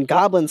sudden,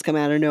 goblins come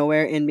out of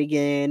nowhere and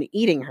begin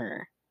eating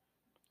her.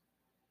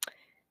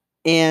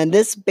 And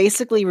this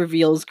basically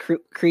reveals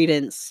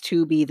Credence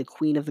to be the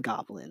queen of the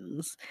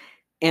goblins.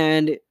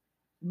 And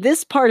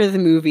this part of the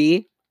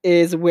movie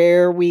is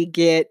where we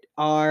get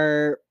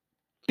our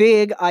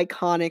big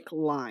iconic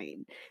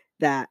line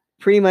that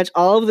pretty much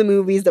all of the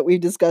movies that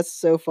we've discussed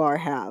so far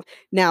have.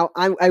 Now,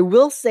 I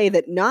will say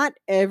that not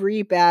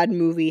every bad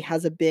movie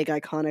has a big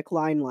iconic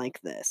line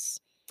like this.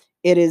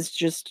 It is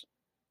just,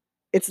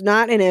 it's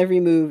not in every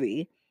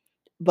movie,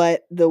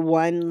 but the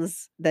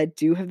ones that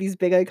do have these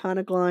big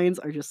iconic lines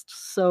are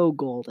just so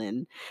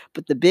golden.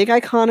 But the big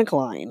iconic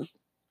line,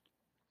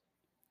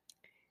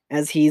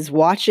 as he's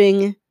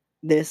watching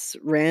this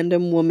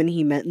random woman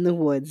he met in the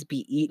woods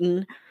be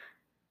eaten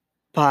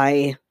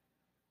by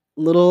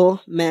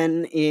little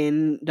men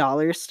in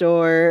dollar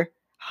store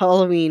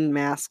Halloween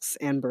masks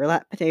and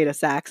burlap potato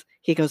sacks,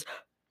 he goes,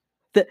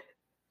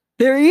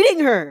 they're eating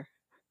her!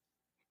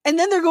 And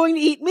then they're going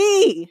to eat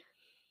me!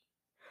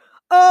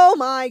 Oh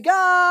my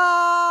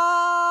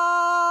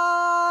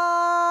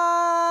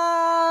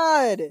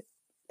god!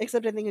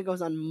 Except I think it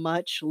goes on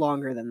much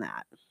longer than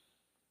that.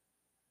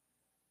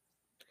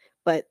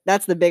 But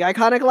that's the big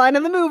iconic line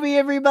of the movie,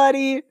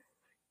 everybody!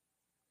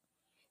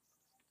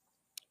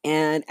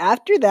 And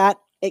after that,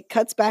 it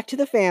cuts back to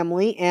the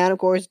family, and of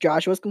course,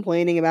 Joshua's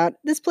complaining about,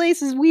 this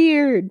place is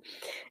weird.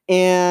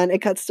 And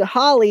it cuts to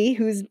Holly,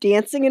 who's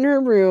dancing in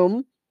her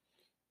room.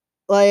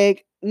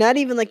 Like, not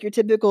even like your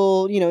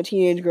typical,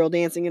 teenage girl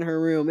dancing in her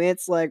room.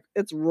 It's like,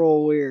 it's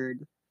real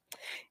weird.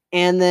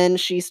 And then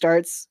she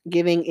starts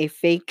giving a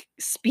fake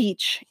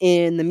speech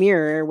in the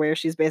mirror where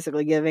she's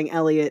basically giving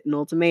Elliot an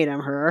ultimatum,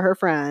 her or her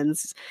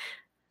friends,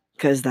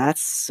 because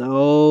that's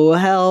so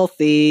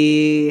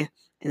healthy.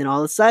 And then all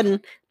of a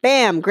sudden,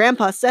 bam,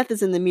 Grandpa Seth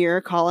is in the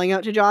mirror calling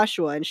out to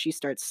Joshua, and she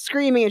starts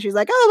screaming, and she's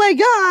like, oh my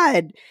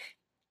god!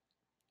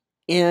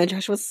 And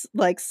Joshua's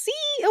like, see,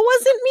 it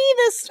wasn't me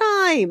this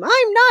time!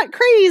 I'm not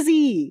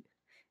crazy!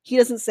 He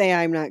doesn't say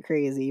I'm not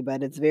crazy,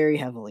 but it's very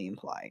heavily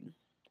implied.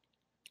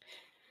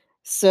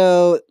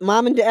 So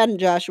Mom and Dad and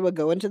Joshua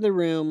go into the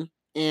room,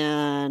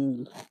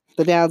 and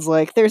the dad's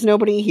like, there's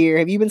nobody here.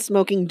 Have you been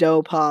smoking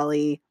dope,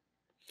 Holly?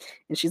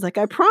 And she's like,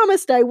 I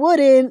promised I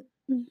wouldn't.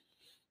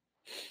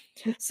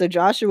 So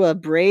Joshua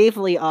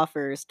bravely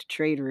offers to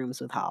trade rooms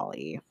with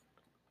Holly.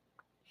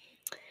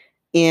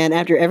 And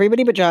after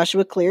everybody but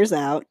Joshua clears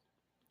out,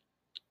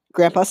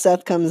 Grandpa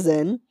Seth comes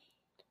in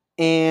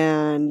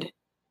and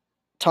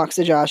talks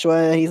to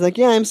Joshua. He's like,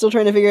 yeah, I'm still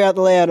trying to figure out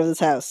the layout of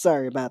this house.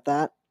 Sorry about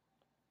that.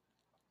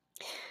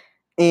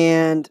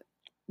 And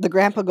the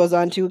grandpa goes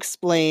on to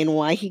explain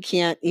why he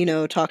can't,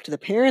 talk to the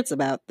parents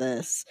about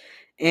this.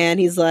 And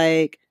he's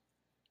like,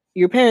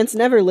 your parents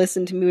never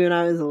listened to me when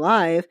I was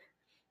alive,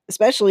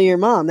 especially your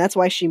mom. That's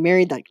why she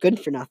married that good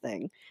for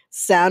nothing.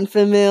 Sound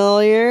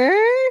familiar?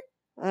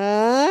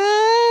 But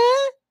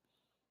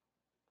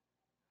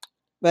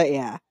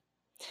yeah.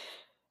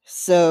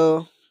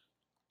 So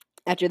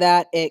after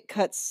that, it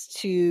cuts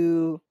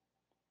to,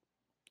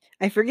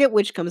 I forget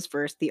which comes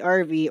first, the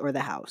RV or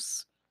the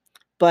house.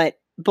 But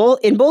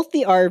in both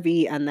the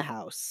RV and the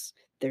house,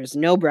 there's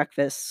no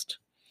breakfast.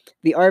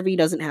 The RV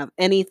doesn't have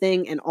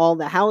anything, and all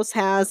the house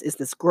has is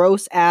this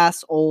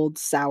gross-ass old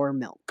sour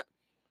milk.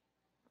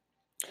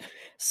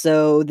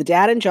 So the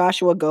dad and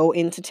Joshua go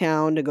into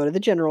town to go to the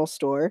general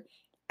store,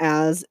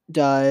 as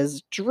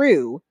does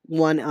Drew,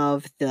 one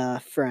of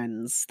the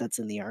friends that's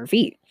in the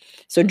RV.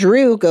 So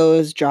Drew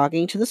goes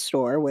jogging to the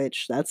store,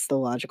 which that's the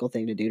logical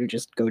thing to do, to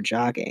just go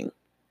jogging.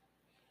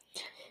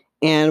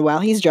 And while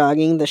he's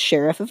jogging, the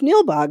sheriff of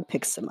Nilbog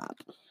picks him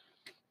up.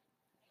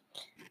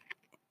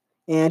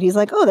 And he's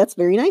like, oh, that's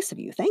very nice of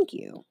you. Thank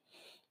you.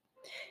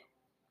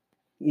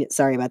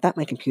 Sorry about that.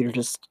 My computer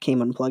just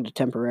came unplugged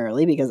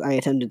temporarily because I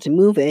attempted to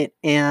move it,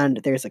 and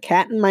there's a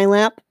cat in my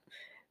lap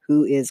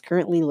who is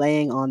currently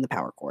laying on the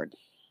power cord.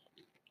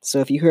 So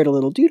if you heard a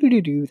little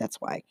doo-doo-doo-doo, that's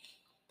why.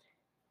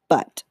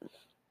 But,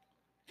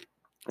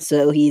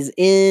 so he's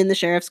in the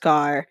sheriff's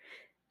car,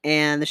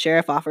 and the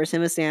sheriff offers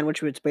him a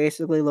sandwich, which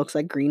basically looks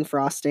like green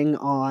frosting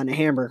on a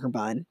hamburger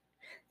bun.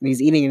 And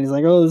he's eating it, and he's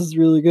like, oh, this is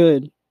really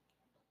good.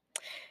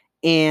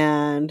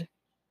 And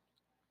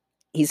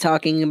he's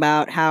talking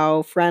about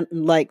how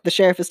the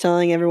sheriff is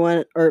telling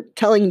everyone, or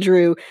telling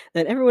Drew,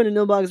 that everyone in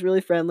Nilbog is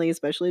really friendly,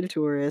 especially to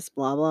tourists,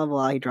 blah, blah,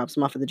 blah. He drops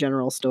him off at the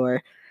general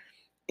store.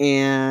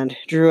 And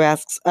Drew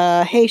asks,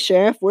 hey,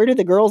 Sheriff, where do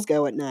the girls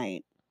go at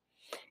night?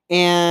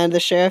 And the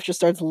sheriff just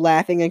starts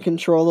laughing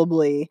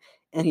uncontrollably,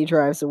 and he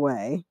drives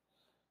away.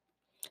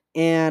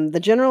 And the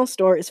general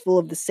store is full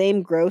of the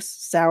same gross,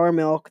 sour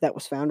milk that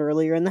was found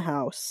earlier in the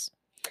house.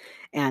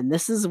 And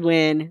this is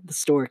when the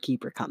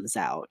storekeeper comes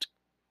out.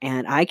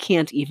 And I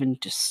can't even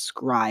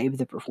describe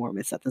the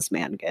performance that this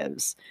man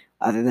gives,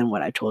 other than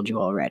what I told you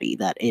already,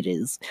 that it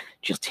is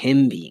just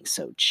him being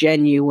so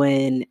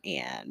genuine,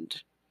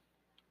 and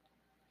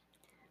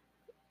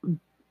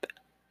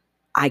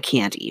I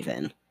can't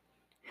even.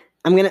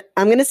 I'm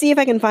gonna see if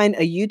I can find a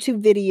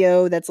YouTube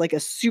video that's like a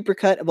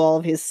supercut of all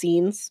of his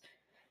scenes,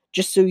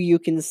 just so you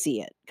can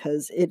see it,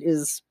 because it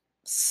is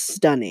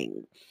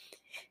stunning.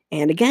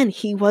 And again,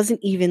 he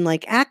wasn't even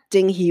like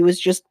acting, he was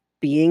just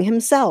being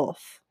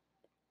himself.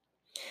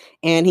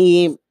 And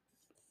he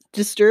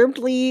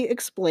disturbedly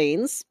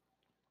explains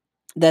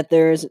that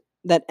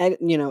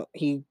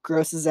he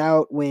grosses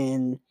out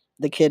when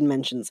the kid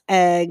mentions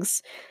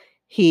eggs.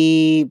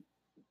 He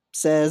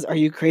says, are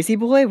you crazy,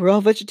 boy? We're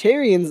all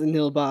vegetarians in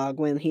Nilbog,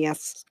 when he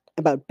asks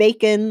about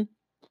bacon.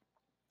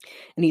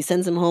 And he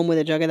sends him home with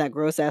a jug of that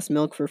gross-ass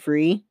milk for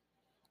free.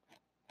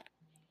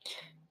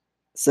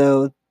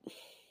 So,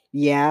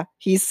 yeah,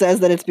 he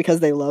says that it's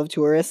because they love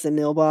tourists in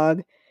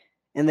Nilbog,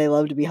 and they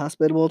love to be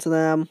hospitable to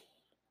them.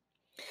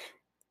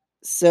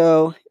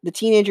 So, the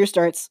teenager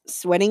starts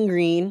sweating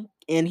green,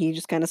 and he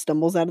just kind of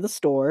stumbles out of the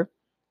store.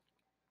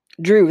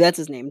 Drew, that's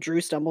his name.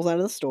 Drew stumbles out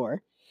of the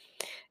store.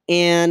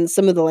 And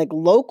some of the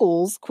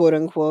locals, quote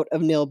unquote,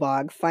 of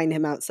Nilbog find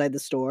him outside the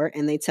store,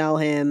 and they tell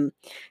him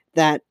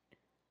that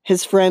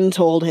his friend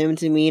told him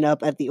to meet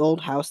up at the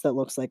old house that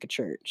looks like a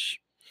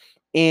church.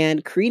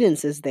 And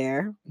Credence is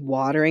there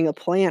watering a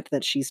plant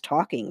that she's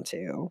talking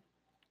to.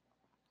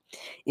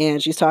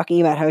 And she's talking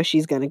about how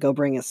she's going to go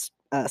bring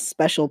a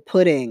special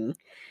pudding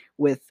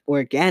with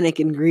organic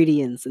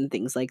ingredients and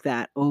things like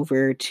that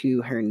over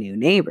to her new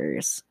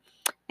neighbors.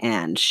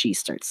 And she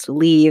starts to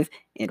leave,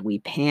 and we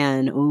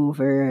pan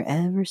over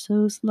ever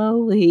so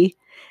slowly.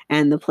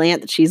 And the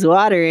plant that she's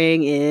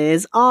watering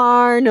is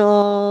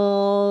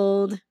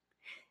Arnold.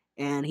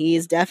 And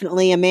he's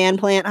definitely a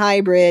man-plant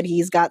hybrid.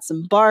 He's got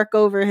some bark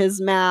over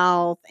his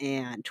mouth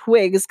and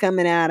twigs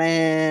coming at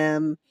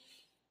him.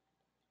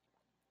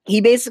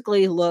 He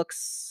basically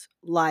looks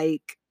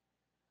like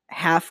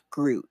half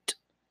Groot.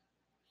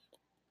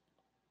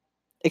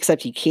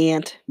 Except he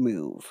can't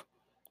move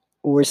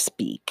or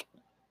speak.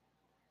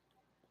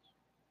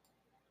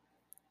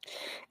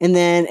 And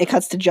then it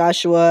cuts to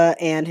Joshua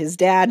and his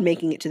dad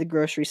making it to the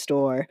grocery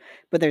store.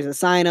 But there's a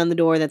sign on the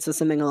door that says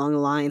something along the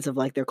lines of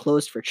they're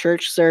closed for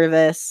church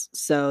service.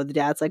 So the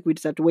dad's like, we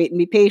just have to wait and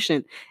be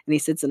patient. And he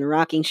sits in a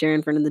rocking chair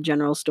in front of the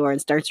general store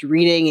and starts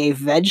reading a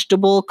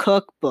vegetable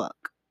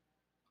cookbook.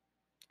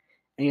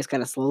 And he just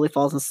kind of slowly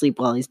falls asleep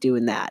while he's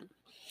doing that.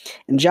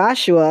 And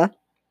Joshua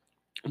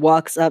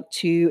walks up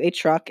to a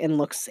truck and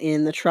looks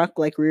in the truck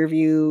rear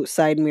view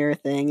side mirror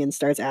thing and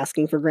starts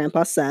asking for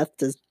Grandpa Seth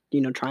to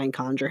try and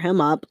conjure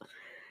him up.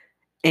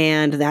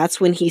 And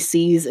that's when he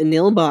sees a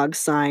Nilbog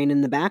sign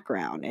in the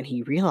background, and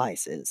he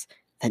realizes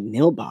that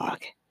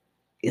Nilbog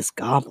is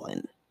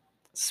goblin,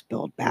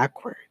 spelled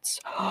backwards.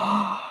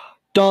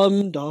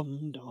 Dum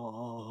dum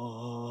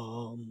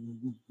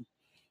dum.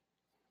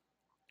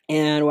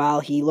 And while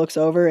he looks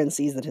over and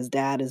sees that his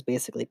dad is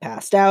basically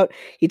passed out,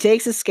 he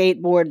takes his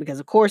skateboard, because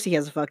of course he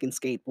has a fucking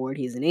skateboard.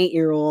 He's an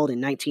 8-year-old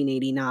in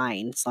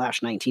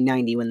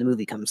 1989/1990 when the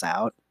movie comes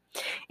out.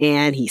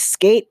 And he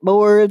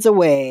skateboards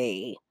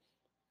away.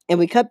 And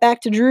we cut back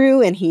to Drew,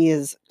 and he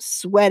is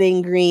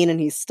sweating green, and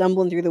he's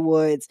stumbling through the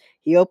woods.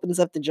 He opens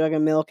up the jug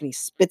of milk, and he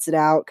spits it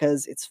out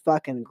because it's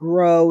fucking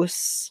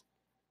gross.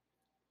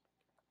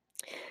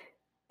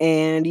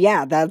 And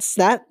yeah, that's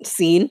that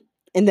scene.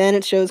 And then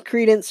it shows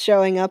Credence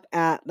showing up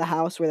at the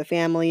house where the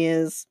family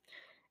is,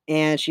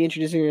 and she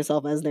introduces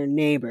herself as their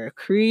neighbor,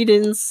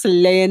 Credence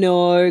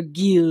Leonore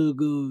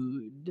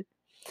Gielgud.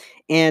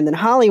 And then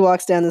Holly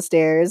walks down the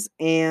stairs,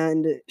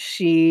 and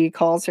she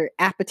calls her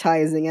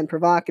appetizing and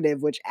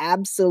provocative, which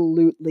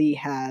absolutely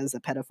has a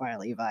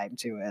pedophile vibe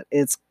to it.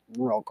 It's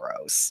real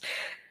gross.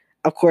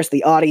 Of course,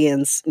 the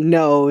audience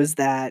knows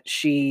that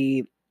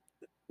she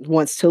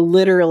wants to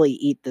literally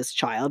eat this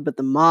child, but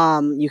the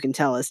mom, you can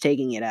tell, is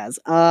taking it as,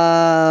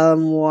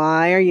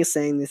 why are you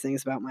saying these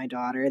things about my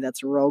daughter?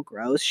 That's real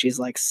gross. She's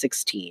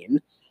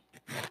 16.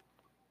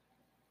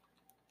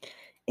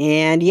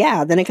 And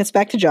yeah, then it cuts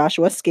back to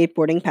Joshua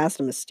skateboarding past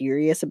a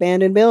mysterious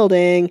abandoned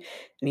building,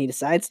 and he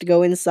decides to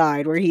go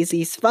inside where he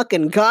sees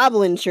fucking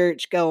Goblin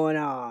Church going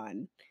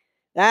on.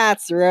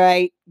 That's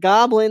right.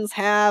 Goblins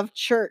have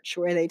church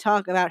where they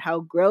talk about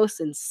how gross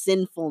and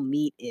sinful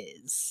meat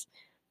is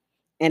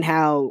and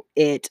how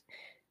it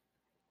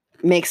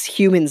makes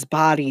humans'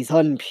 bodies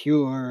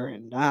unpure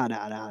and da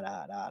da da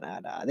da da da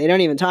da. They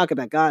don't even talk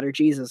about God or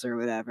Jesus or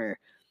whatever.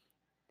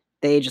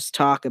 They just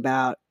talk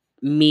about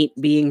meat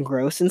being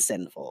gross and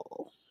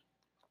sinful.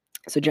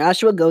 So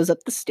Joshua goes up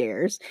the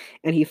stairs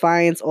and he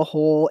finds a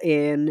hole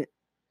in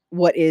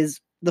what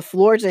is the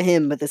floor to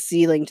him, but the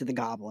ceiling to the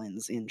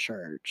goblins in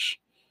church.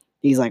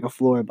 He's like a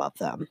floor above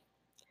them.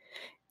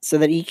 So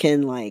that he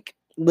can like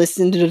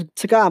listen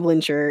to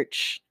Goblin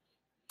Church.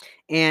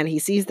 And he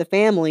sees the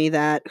family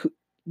that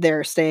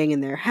they're staying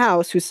in their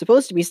house, who's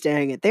supposed to be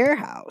staying at their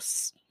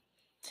house.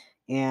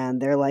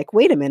 And they're like,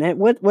 wait a minute,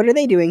 what are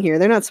they doing here?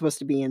 They're not supposed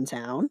to be in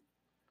town.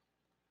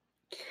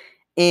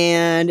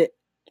 And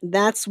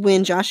that's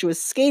when Joshua's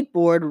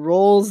skateboard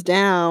rolls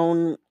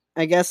down,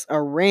 I guess, a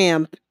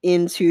ramp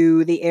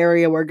into the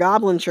area where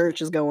Goblin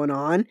Church is going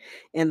on,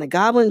 and the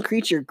goblin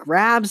creature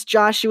grabs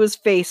Joshua's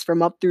face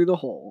from up through the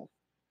hole.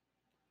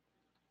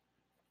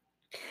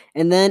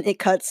 And then it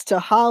cuts to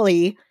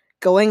Holly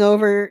going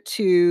over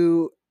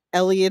to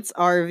Elliot's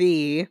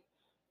RV,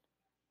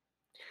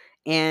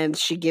 and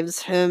she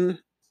gives him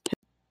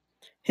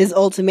his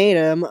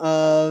ultimatum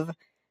of,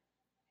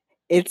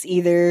 it's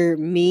either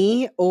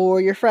me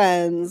or your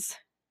friends.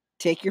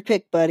 Take your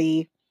pick,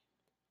 buddy.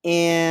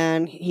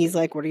 And he's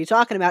like, what are you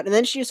talking about? And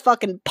then she just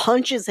fucking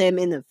punches him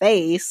in the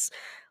face.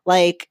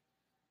 Like,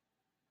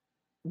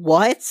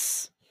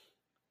 what?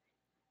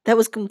 That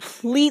was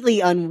completely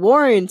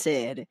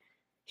unwarranted.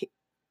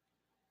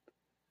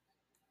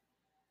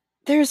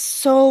 There's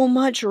so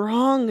much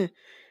wrong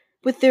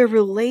with their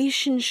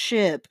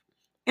relationship.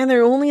 And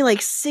they're only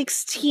like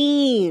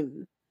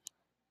 16.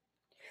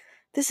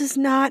 This is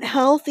not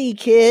healthy,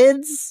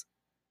 kids.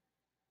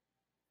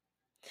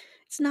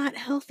 It's not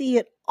healthy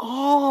at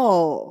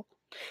all.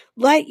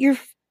 Let your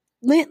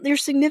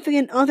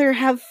significant other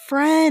have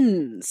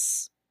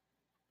friends.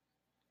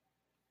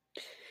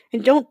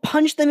 And don't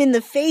punch them in the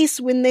face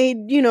when they,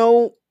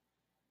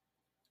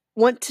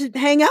 want to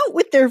hang out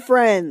with their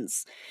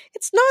friends.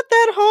 It's not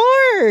that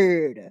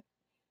hard.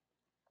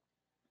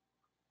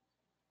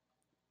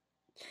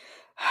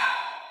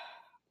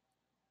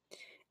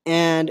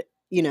 And,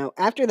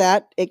 after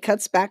that, it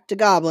cuts back to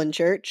Goblin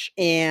Church,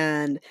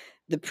 and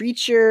the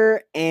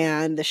preacher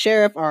and the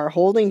sheriff are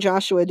holding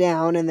Joshua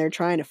down, and they're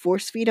trying to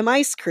force feed him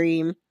ice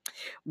cream,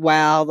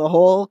 while the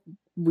whole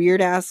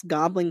weird-ass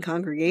goblin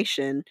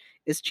congregation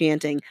is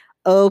chanting,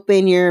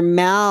 "Open your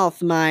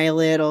mouth, my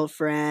little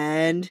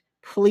friend.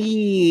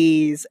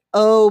 Please,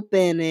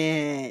 open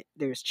it."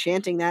 There's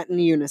chanting that in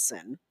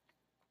unison.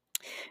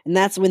 And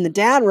that's when the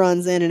dad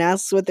runs in and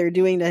asks what they're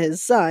doing to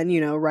his son,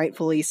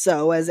 rightfully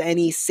so, as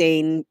any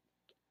sane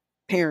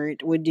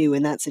parent would do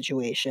in that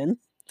situation.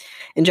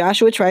 And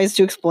Joshua tries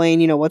to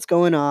explain, what's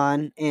going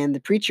on. And the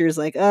preacher's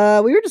like,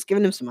 we were just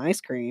giving him some ice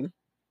cream.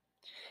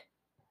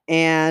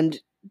 And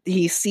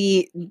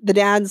the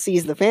dad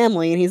sees the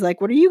family and he's like,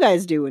 what are you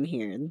guys doing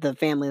here? The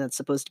family that's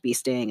supposed to be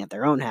staying at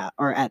their own house,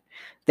 or at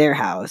their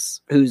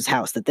house, whose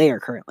house that they are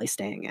currently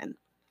staying in.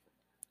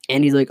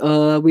 And he's like,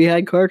 we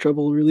had car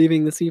trouble. We're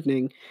leaving this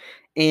evening.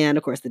 And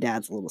of course, the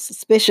dad's a little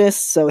suspicious.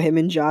 So him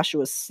and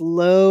Joshua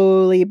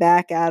slowly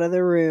back out of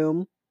the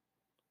room.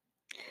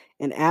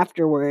 And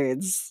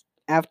afterwards,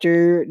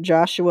 after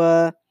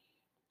Joshua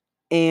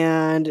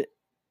and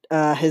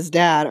his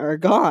dad are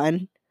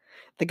gone,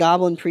 the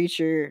goblin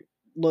preacher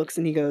looks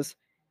and he goes,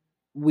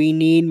 we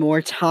need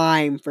more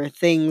time for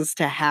things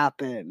to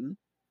happen.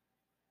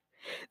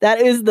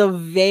 That is the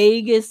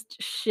vaguest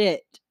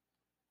shit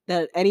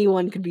that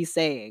anyone could be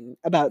saying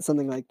about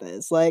something like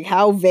this. Like,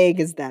 how vague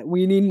is that?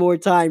 We need more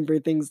time for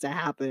things to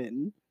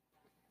happen.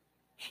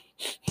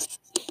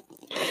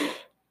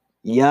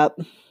 Yup.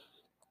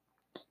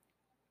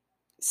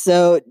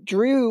 So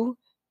Drew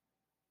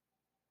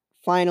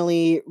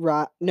finally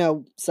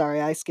no,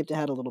 sorry, I skipped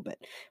ahead a little bit.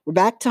 We're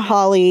back to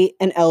Holly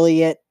and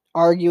Elliot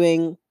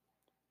arguing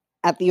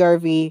at the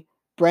RV.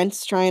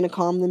 Brent's trying to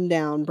calm them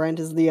down. Brent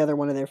is the other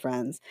one of their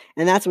friends.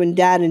 And that's when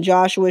Dad and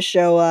Joshua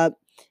show up,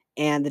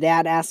 and the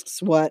dad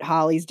asks what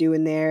Holly's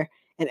doing there.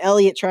 And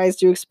Elliot tries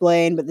to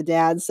explain, but the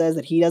dad says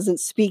that he doesn't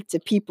speak to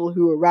people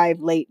who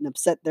arrive late and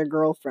upset their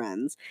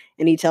girlfriends.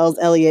 And he tells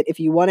Elliot, if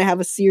you want to have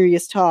a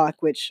serious talk,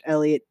 which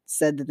Elliot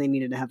said that they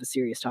needed to have a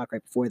serious talk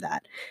right before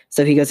that.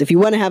 So he goes, if you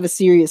want to have a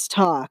serious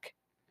talk,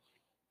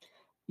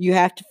 you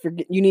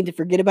need to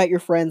forget about your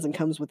friends and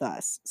comes with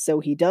us. So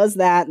he does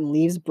that and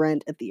leaves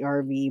Brent at the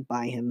RV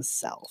by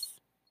himself.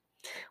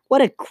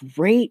 What a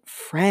great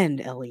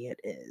friend Elliot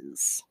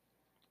is.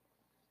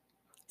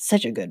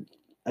 Such a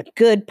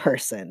good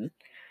person.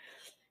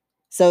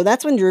 So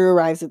that's when Drew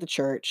arrives at the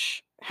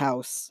church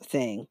house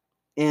thing,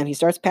 and he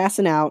starts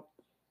passing out,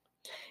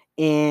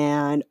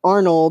 and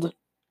Arnold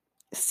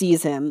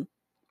sees him,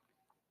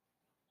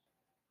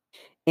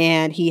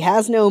 and he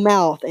has no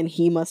mouth and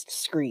he must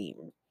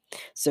scream.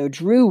 So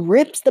Drew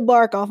rips the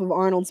bark off of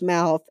Arnold's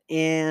mouth,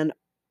 and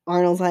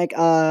Arnold's like,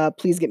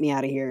 please get me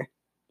out of here.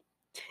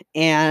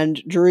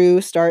 And Drew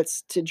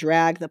starts to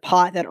drag the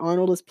pot that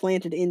Arnold is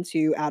planted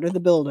into out of the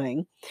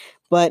building,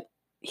 but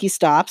he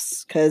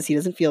stops because he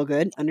doesn't feel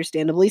good,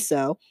 understandably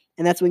so.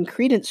 And that's when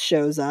Credence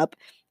shows up,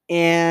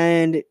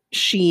 and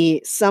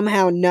she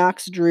somehow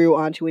knocks Drew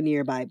onto a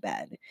nearby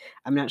bed.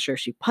 I'm not sure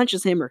if she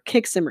punches him or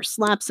kicks him or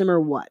slaps him or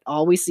what.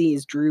 All we see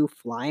is Drew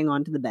flying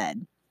onto the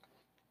bed.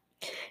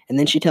 And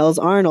then she tells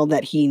Arnold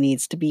that he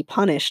needs to be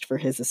punished for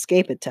his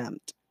escape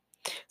attempt.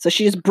 So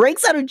she just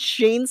breaks out a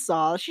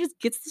chainsaw. She just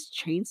gets this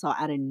chainsaw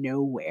out of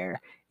nowhere.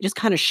 It just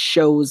kind of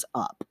shows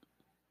up.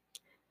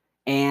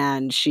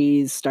 And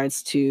she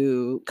starts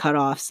to cut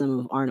off some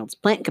of Arnold's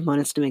plant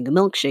components to make a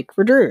milkshake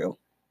for Drew.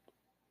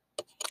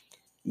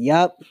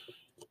 Yup.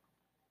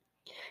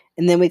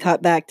 And then we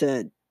cut back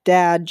to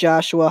Dad,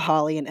 Joshua,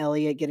 Holly, and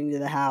Elliot getting to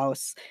the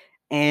house.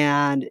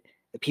 And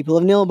the people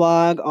of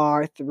Nilbog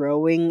are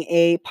throwing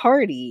a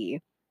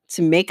party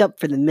to make up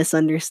for the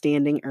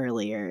misunderstanding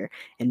earlier.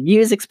 And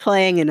music's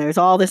playing, and there's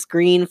all this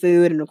green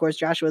food. And of course,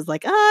 Joshua's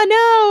like, oh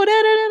no,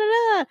 da da da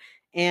da da.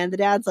 And the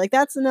dad's like,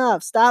 that's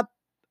enough. Stop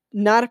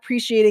not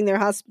appreciating their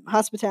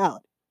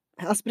hospitality.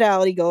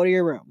 Hospitality, go to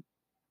your room.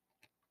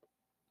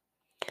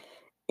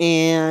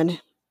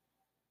 And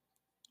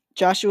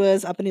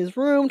Joshua's up in his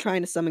room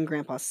trying to summon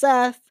Grandpa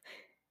Seth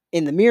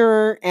in the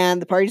mirror,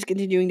 and the party's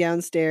continuing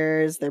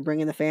downstairs. They're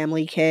bringing the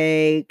family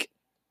cake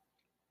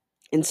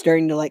and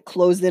starting to like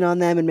close in on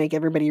them and make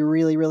everybody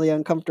really, really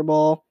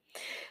uncomfortable.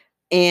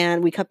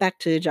 And we cut back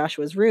to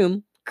Joshua's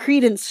room.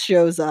 Credence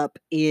shows up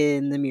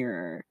in the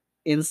mirror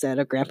instead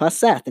of Grandpa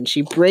Seth, and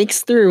she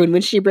breaks through. And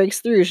when she breaks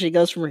through, she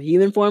goes from her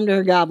human form to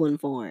her goblin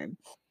form.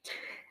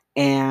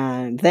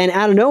 And then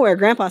out of nowhere,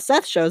 Grandpa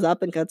Seth shows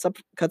up and cuts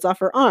off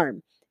her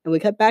arm. And we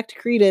cut back to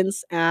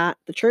Credence at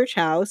the church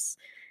house,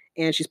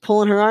 and she's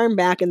pulling her arm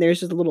back, and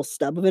there's just a little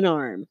stub of an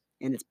arm,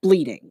 and it's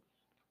bleeding.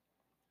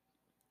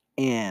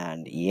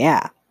 And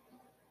yeah.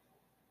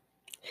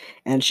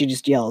 And she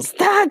just yells,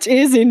 "That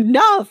is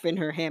enough!" in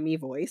her hammy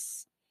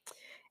voice.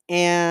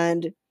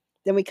 And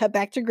then we cut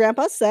back to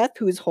Grandpa Seth,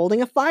 who's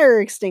holding a fire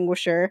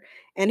extinguisher,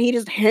 and he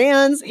just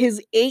hands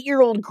his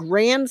 8-year-old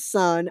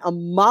grandson a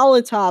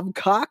Molotov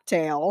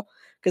cocktail,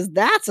 because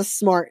that's a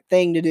smart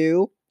thing to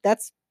do.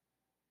 That's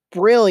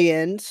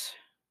brilliant.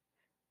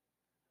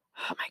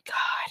 Oh my God.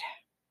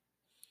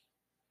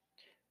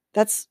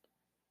 That's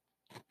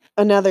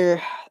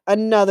another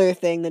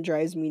thing that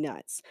drives me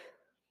nuts.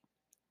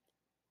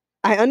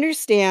 I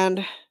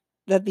understand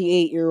that the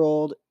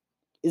 8-year-old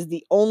is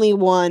the only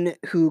one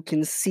who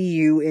can see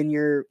you in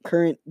your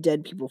current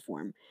dead people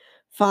form.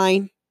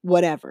 Fine,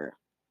 whatever.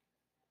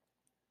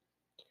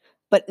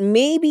 But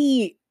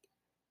maybe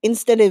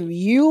instead of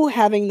you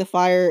having the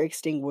fire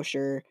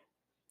extinguisher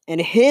and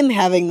him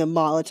having the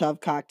Molotov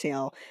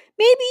cocktail,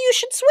 maybe you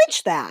should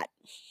switch that.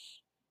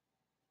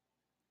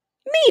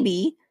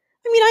 Maybe.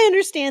 I mean, I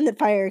understand that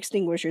fire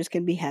extinguishers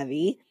can be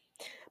heavy,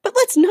 but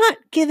let's not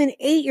give an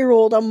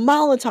 8-year-old a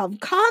Molotov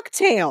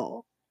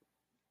cocktail.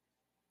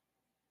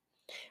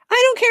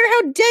 I don't care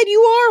how dead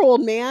you are,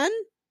 old man.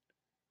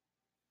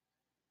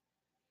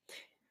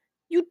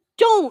 You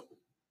don't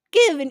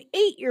give an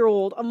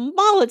 8-year-old a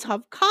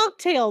Molotov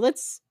cocktail.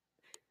 That's...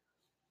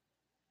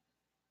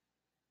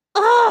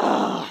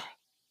 Ugh.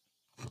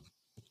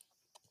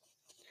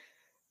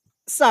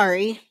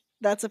 Sorry.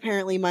 That's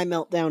apparently my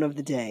meltdown of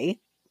the day.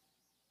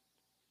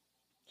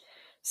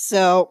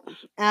 So,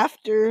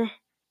 after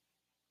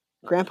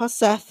Grandpa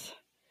Seth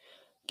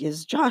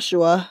gives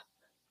Joshua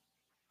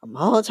a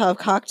Molotov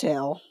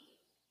cocktail,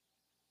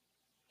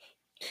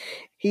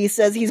 he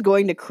says he's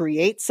going to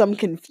create some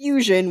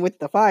confusion with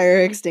the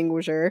fire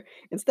extinguisher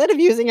instead of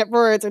using it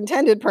for its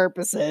intended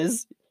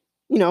purposes.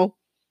 You know,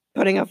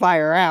 putting a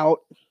fire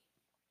out.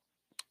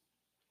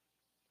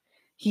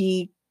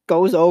 He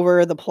goes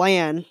over the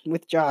plan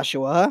with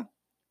Joshua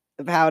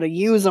of how to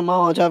use a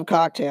Molotov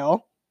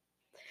cocktail.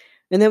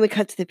 And then we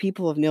cut to the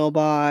people of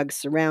Nilbog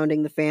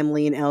surrounding the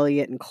family and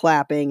Elliot and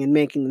clapping and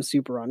making them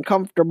super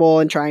uncomfortable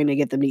and trying to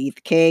get them to eat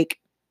the cake.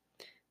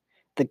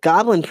 The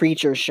goblin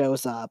preacher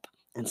shows up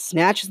and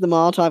snatches the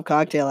Molotov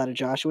cocktail out of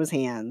Joshua's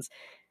hands,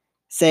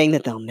 saying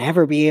that they'll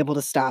never be able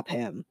to stop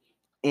him.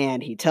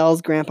 And he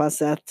tells Grandpa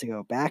Seth to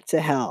go back to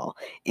hell.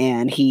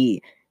 And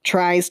he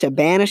tries to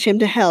banish him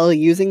to hell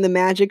using the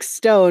magic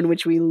stone,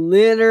 which we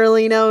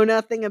literally know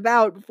nothing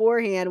about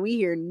beforehand. We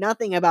hear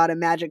nothing about a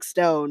magic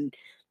stone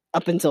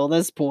up until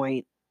this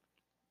point.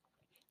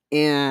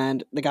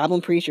 And the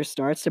goblin preacher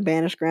starts to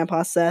banish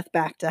Grandpa Seth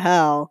back to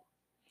hell.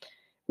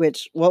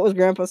 Which, what was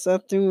Grandpa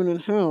Seth doing in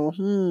hell?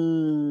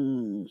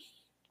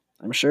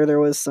 I'm sure there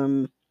was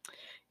some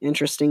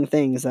interesting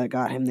things that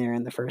got him there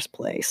in the first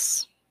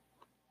place.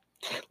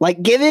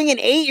 Like giving an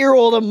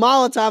 8-year-old a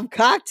Molotov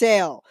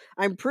cocktail.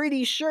 I'm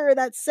pretty sure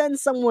that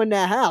sends someone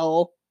to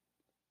hell.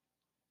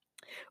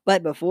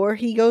 But before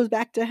he goes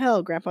back to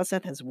hell, Grandpa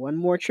Seth has one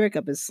more trick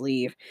up his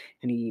sleeve,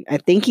 and I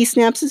think he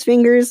snaps his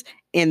fingers,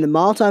 and the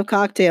Molotov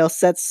cocktail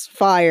sets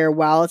fire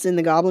while it's in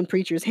the Goblin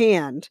Preacher's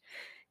hand,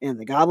 and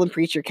the Goblin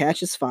Preacher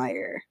catches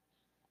fire.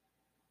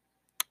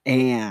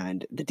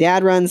 And the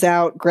dad runs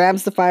out,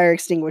 grabs the fire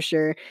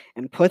extinguisher,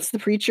 and puts the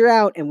preacher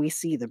out, and we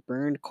see the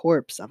burned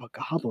corpse of a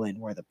goblin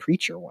where the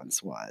preacher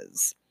once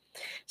was.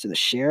 So the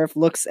sheriff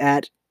looks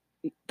at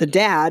the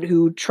dad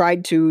who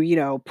tried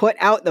to, put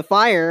out the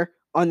fire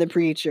on the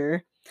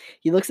preacher.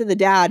 He looks at the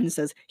dad and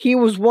says, "He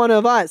was one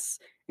of us,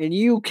 and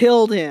you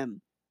killed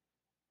him."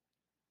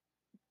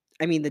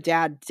 I mean, the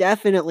dad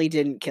definitely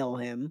didn't kill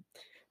him,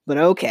 but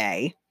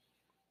okay.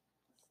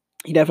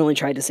 He definitely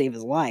tried to save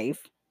his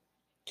life.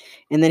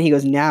 And then he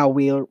goes, "Now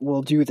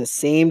we'll do the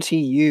same to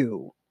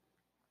you."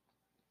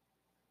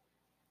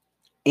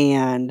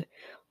 And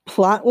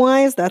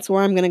plot-wise, that's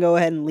where I'm going to go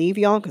ahead and leave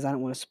y'all because I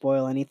don't want to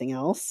spoil anything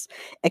else,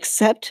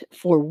 except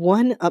for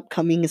one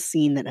upcoming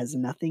scene that has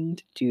nothing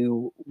to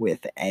do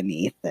with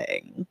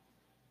anything.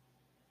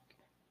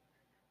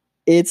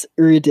 It's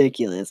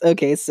ridiculous.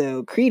 Okay,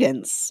 so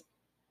Credence,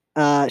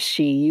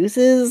 she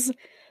uses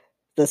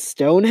the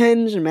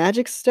Stonehenge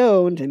magic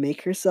stone to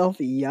make herself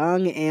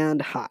young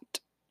and hot.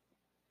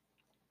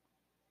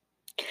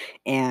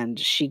 And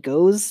she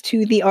goes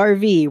to the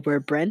RV where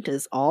Brent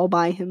is all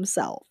by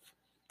himself.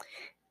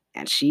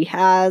 And she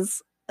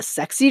has a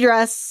sexy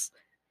dress,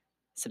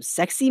 some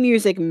sexy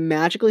music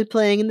magically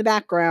playing in the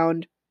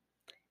background,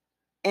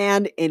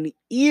 and an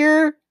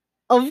ear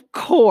of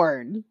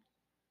corn.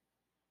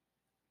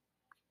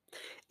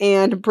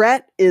 And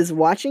Brett is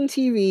watching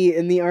TV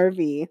in the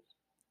RV,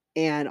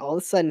 and all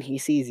of a sudden he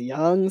sees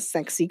young,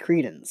 sexy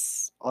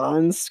Credence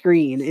on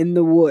screen in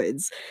the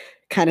woods,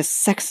 kind of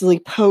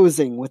sexily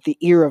posing with the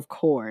ear of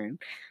corn.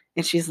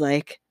 And she's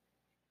like,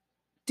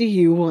 "Do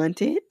you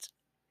want it?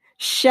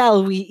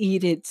 Shall we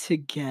eat it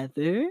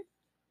together?"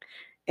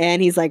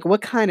 And he's like,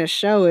 "What kind of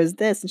show is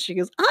this?" And she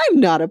goes, "I'm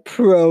not a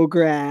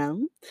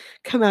program.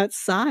 Come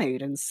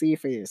outside and see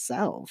for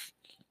yourself."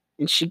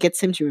 And she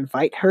gets him to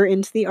invite her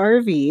into the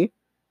RV.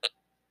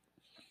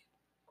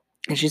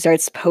 And she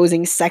starts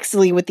posing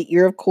sexily with the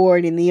ear of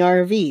corn in the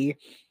RV.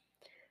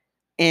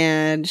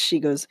 And she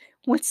goes,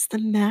 "What's the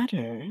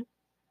matter?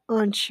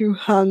 Aren't you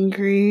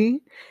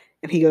hungry?"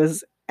 And he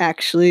goes,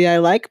 "Actually, I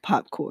like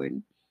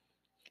popcorn."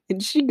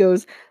 And she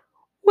goes,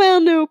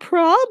 "Well, no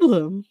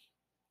problem.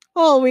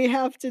 All we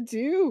have to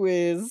do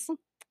is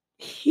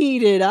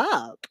heat it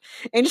up."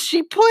 And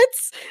she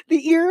puts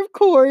the ear of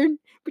corn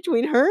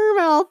between her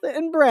mouth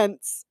and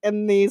Brent's,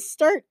 and they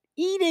start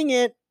eating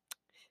it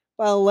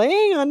while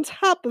laying on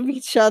top of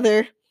each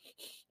other.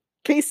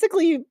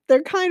 Basically,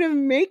 they're kind of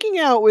making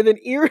out with an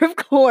ear of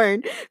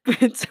corn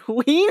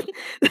between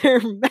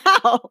their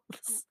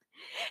mouths.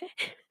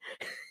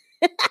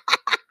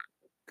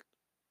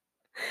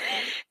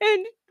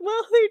 And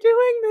while they're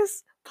doing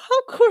this,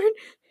 popcorn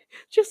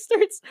just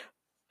starts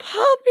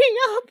popping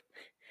up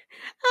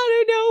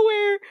out of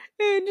nowhere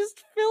and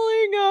just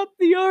filling up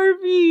the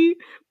RV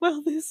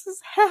while this is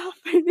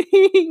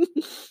happening.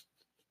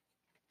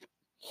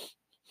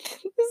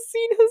 This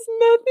scene has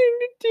nothing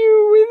to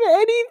do with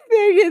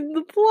anything in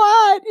the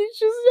plot. It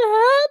just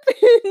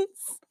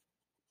happens.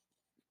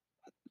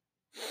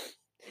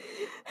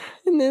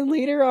 And then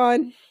later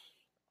on,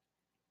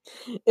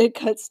 it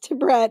cuts to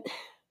Brett,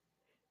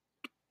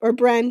 or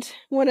Brent,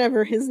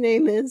 whatever his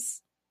name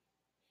is,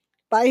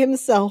 by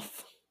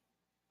himself.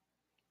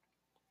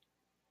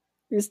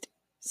 Just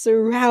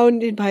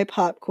surrounded by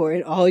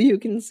popcorn. All you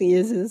can see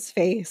is his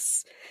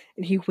face.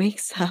 And he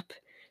wakes up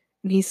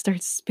and he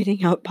starts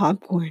spitting out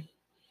popcorn.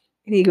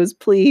 And he goes,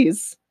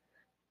 "Please,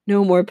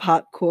 no more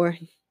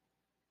popcorn."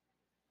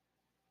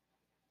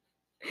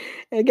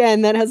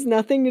 Again, that has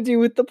nothing to do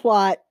with the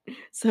plot,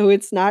 so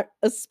it's not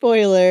a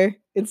spoiler.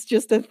 It's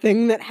just a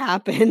thing that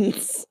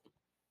happens.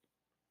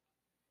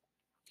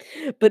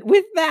 But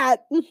with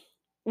that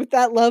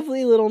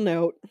lovely little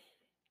note,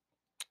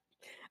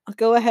 I'll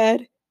go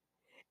ahead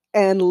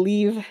and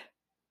leave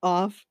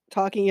off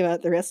talking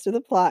about the rest of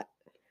the plot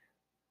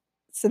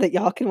so that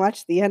y'all can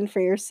watch the end for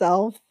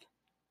yourself,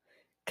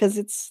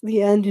 because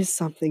the end is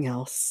something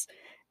else,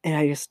 and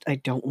I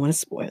don't want to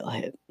spoil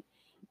it.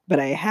 But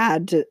I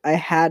had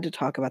to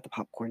talk about the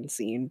popcorn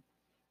scene.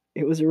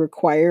 It was a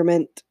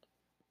requirement.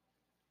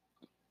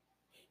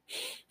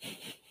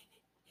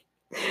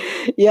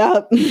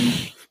 Yeah.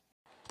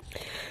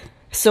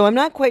 So I'm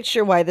not quite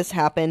sure why this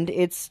happened.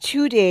 It's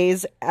 2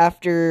 days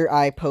after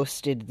I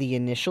posted the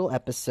initial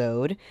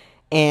episode,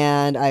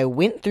 and I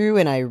went through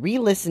and I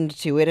re-listened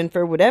to it, and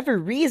for whatever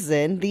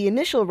reason, the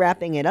initial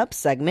wrapping it up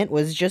segment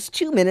was just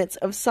 2 minutes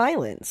of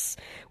silence,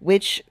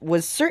 which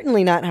was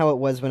certainly not how it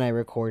was when I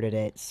recorded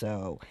it,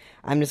 so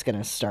I'm just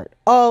gonna start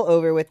all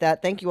over with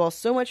that. Thank you all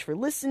so much for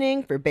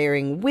listening, for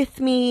bearing with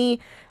me,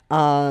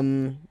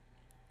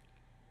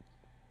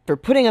 for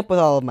putting up with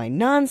all of my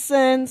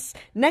nonsense.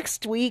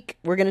 Next week,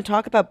 we're going to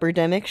talk about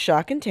Birdemic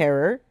Shock and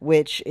Terror,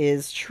 which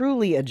is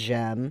truly a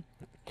gem.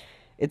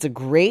 It's a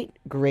great,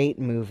 great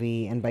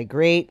movie, and by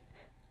great,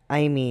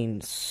 I mean,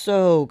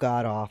 so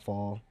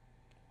god-awful.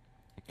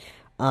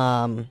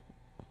 I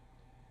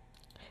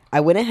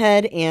went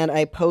ahead and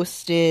I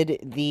posted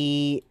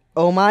the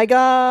 "oh my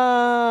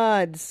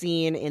god"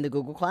 scene in the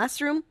Google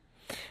Classroom.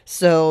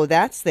 So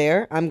that's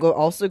there. I'm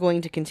also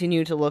going to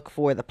continue to look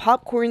for the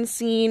popcorn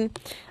scene.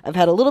 I've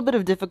had a little bit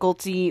of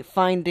difficulty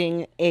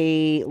finding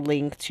a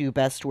link to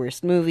Best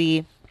Worst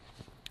Movie,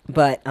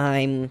 but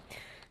I'm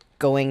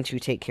going to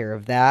take care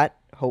of that,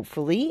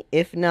 hopefully.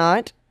 If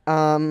not,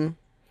 I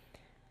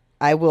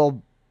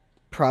will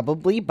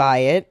probably buy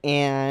it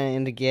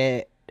and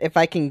if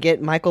I can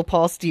get Michael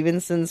Paul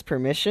Stevenson's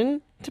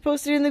permission to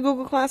post it in the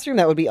Google Classroom,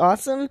 that would be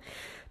awesome,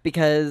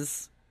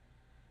 because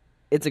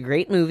it's a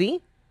great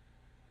movie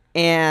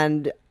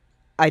and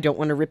I don't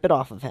want to rip it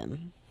off of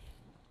him.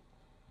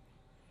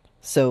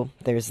 So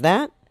there's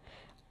that.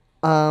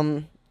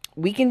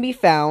 We can be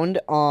found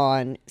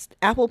on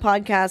Apple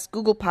Podcasts,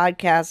 Google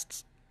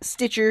Podcasts,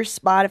 Stitcher,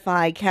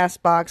 Spotify,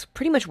 Castbox,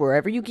 pretty much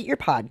wherever you get your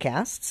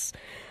podcasts.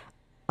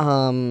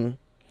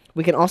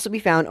 We can also be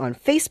found on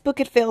Facebook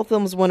at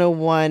FailFilms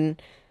 101.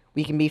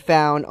 We can be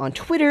found on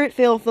Twitter at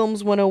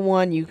FailFilms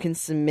 101. You can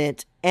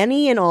submit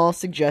any and all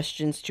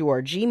suggestions to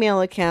our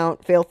Gmail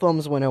account,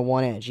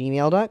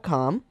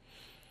 failfilms101@gmail.com.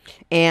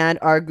 And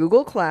our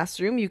Google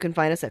Classroom, you can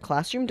find us at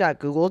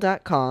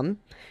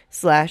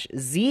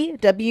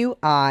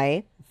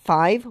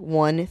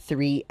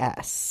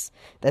classroom.google.com/ZWI513S.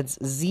 That's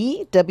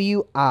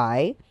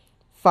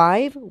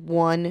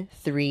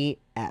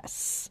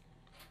ZWI513S.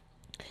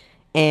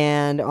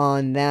 And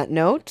on that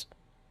note,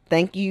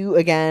 thank you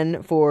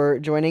again for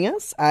joining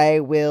us. I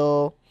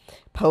will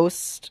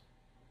post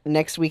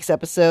next week's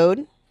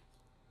episode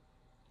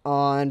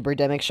on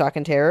Birdemic Shock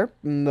and Terror,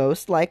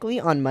 most likely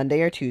on Monday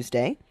or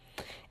Tuesday.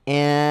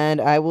 And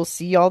I will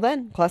see y'all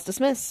then. Class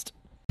dismissed.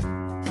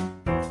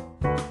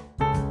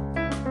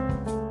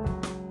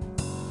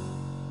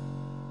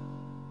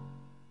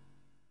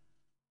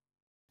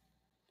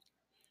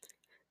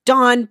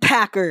 Don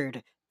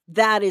Packard.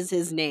 That is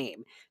his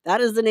name.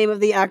 That is the name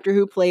of the actor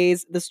who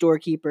plays the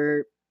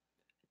storekeeper,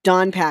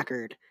 Don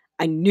Packard.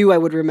 I knew I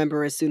would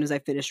remember as soon as I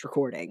finished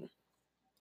recording.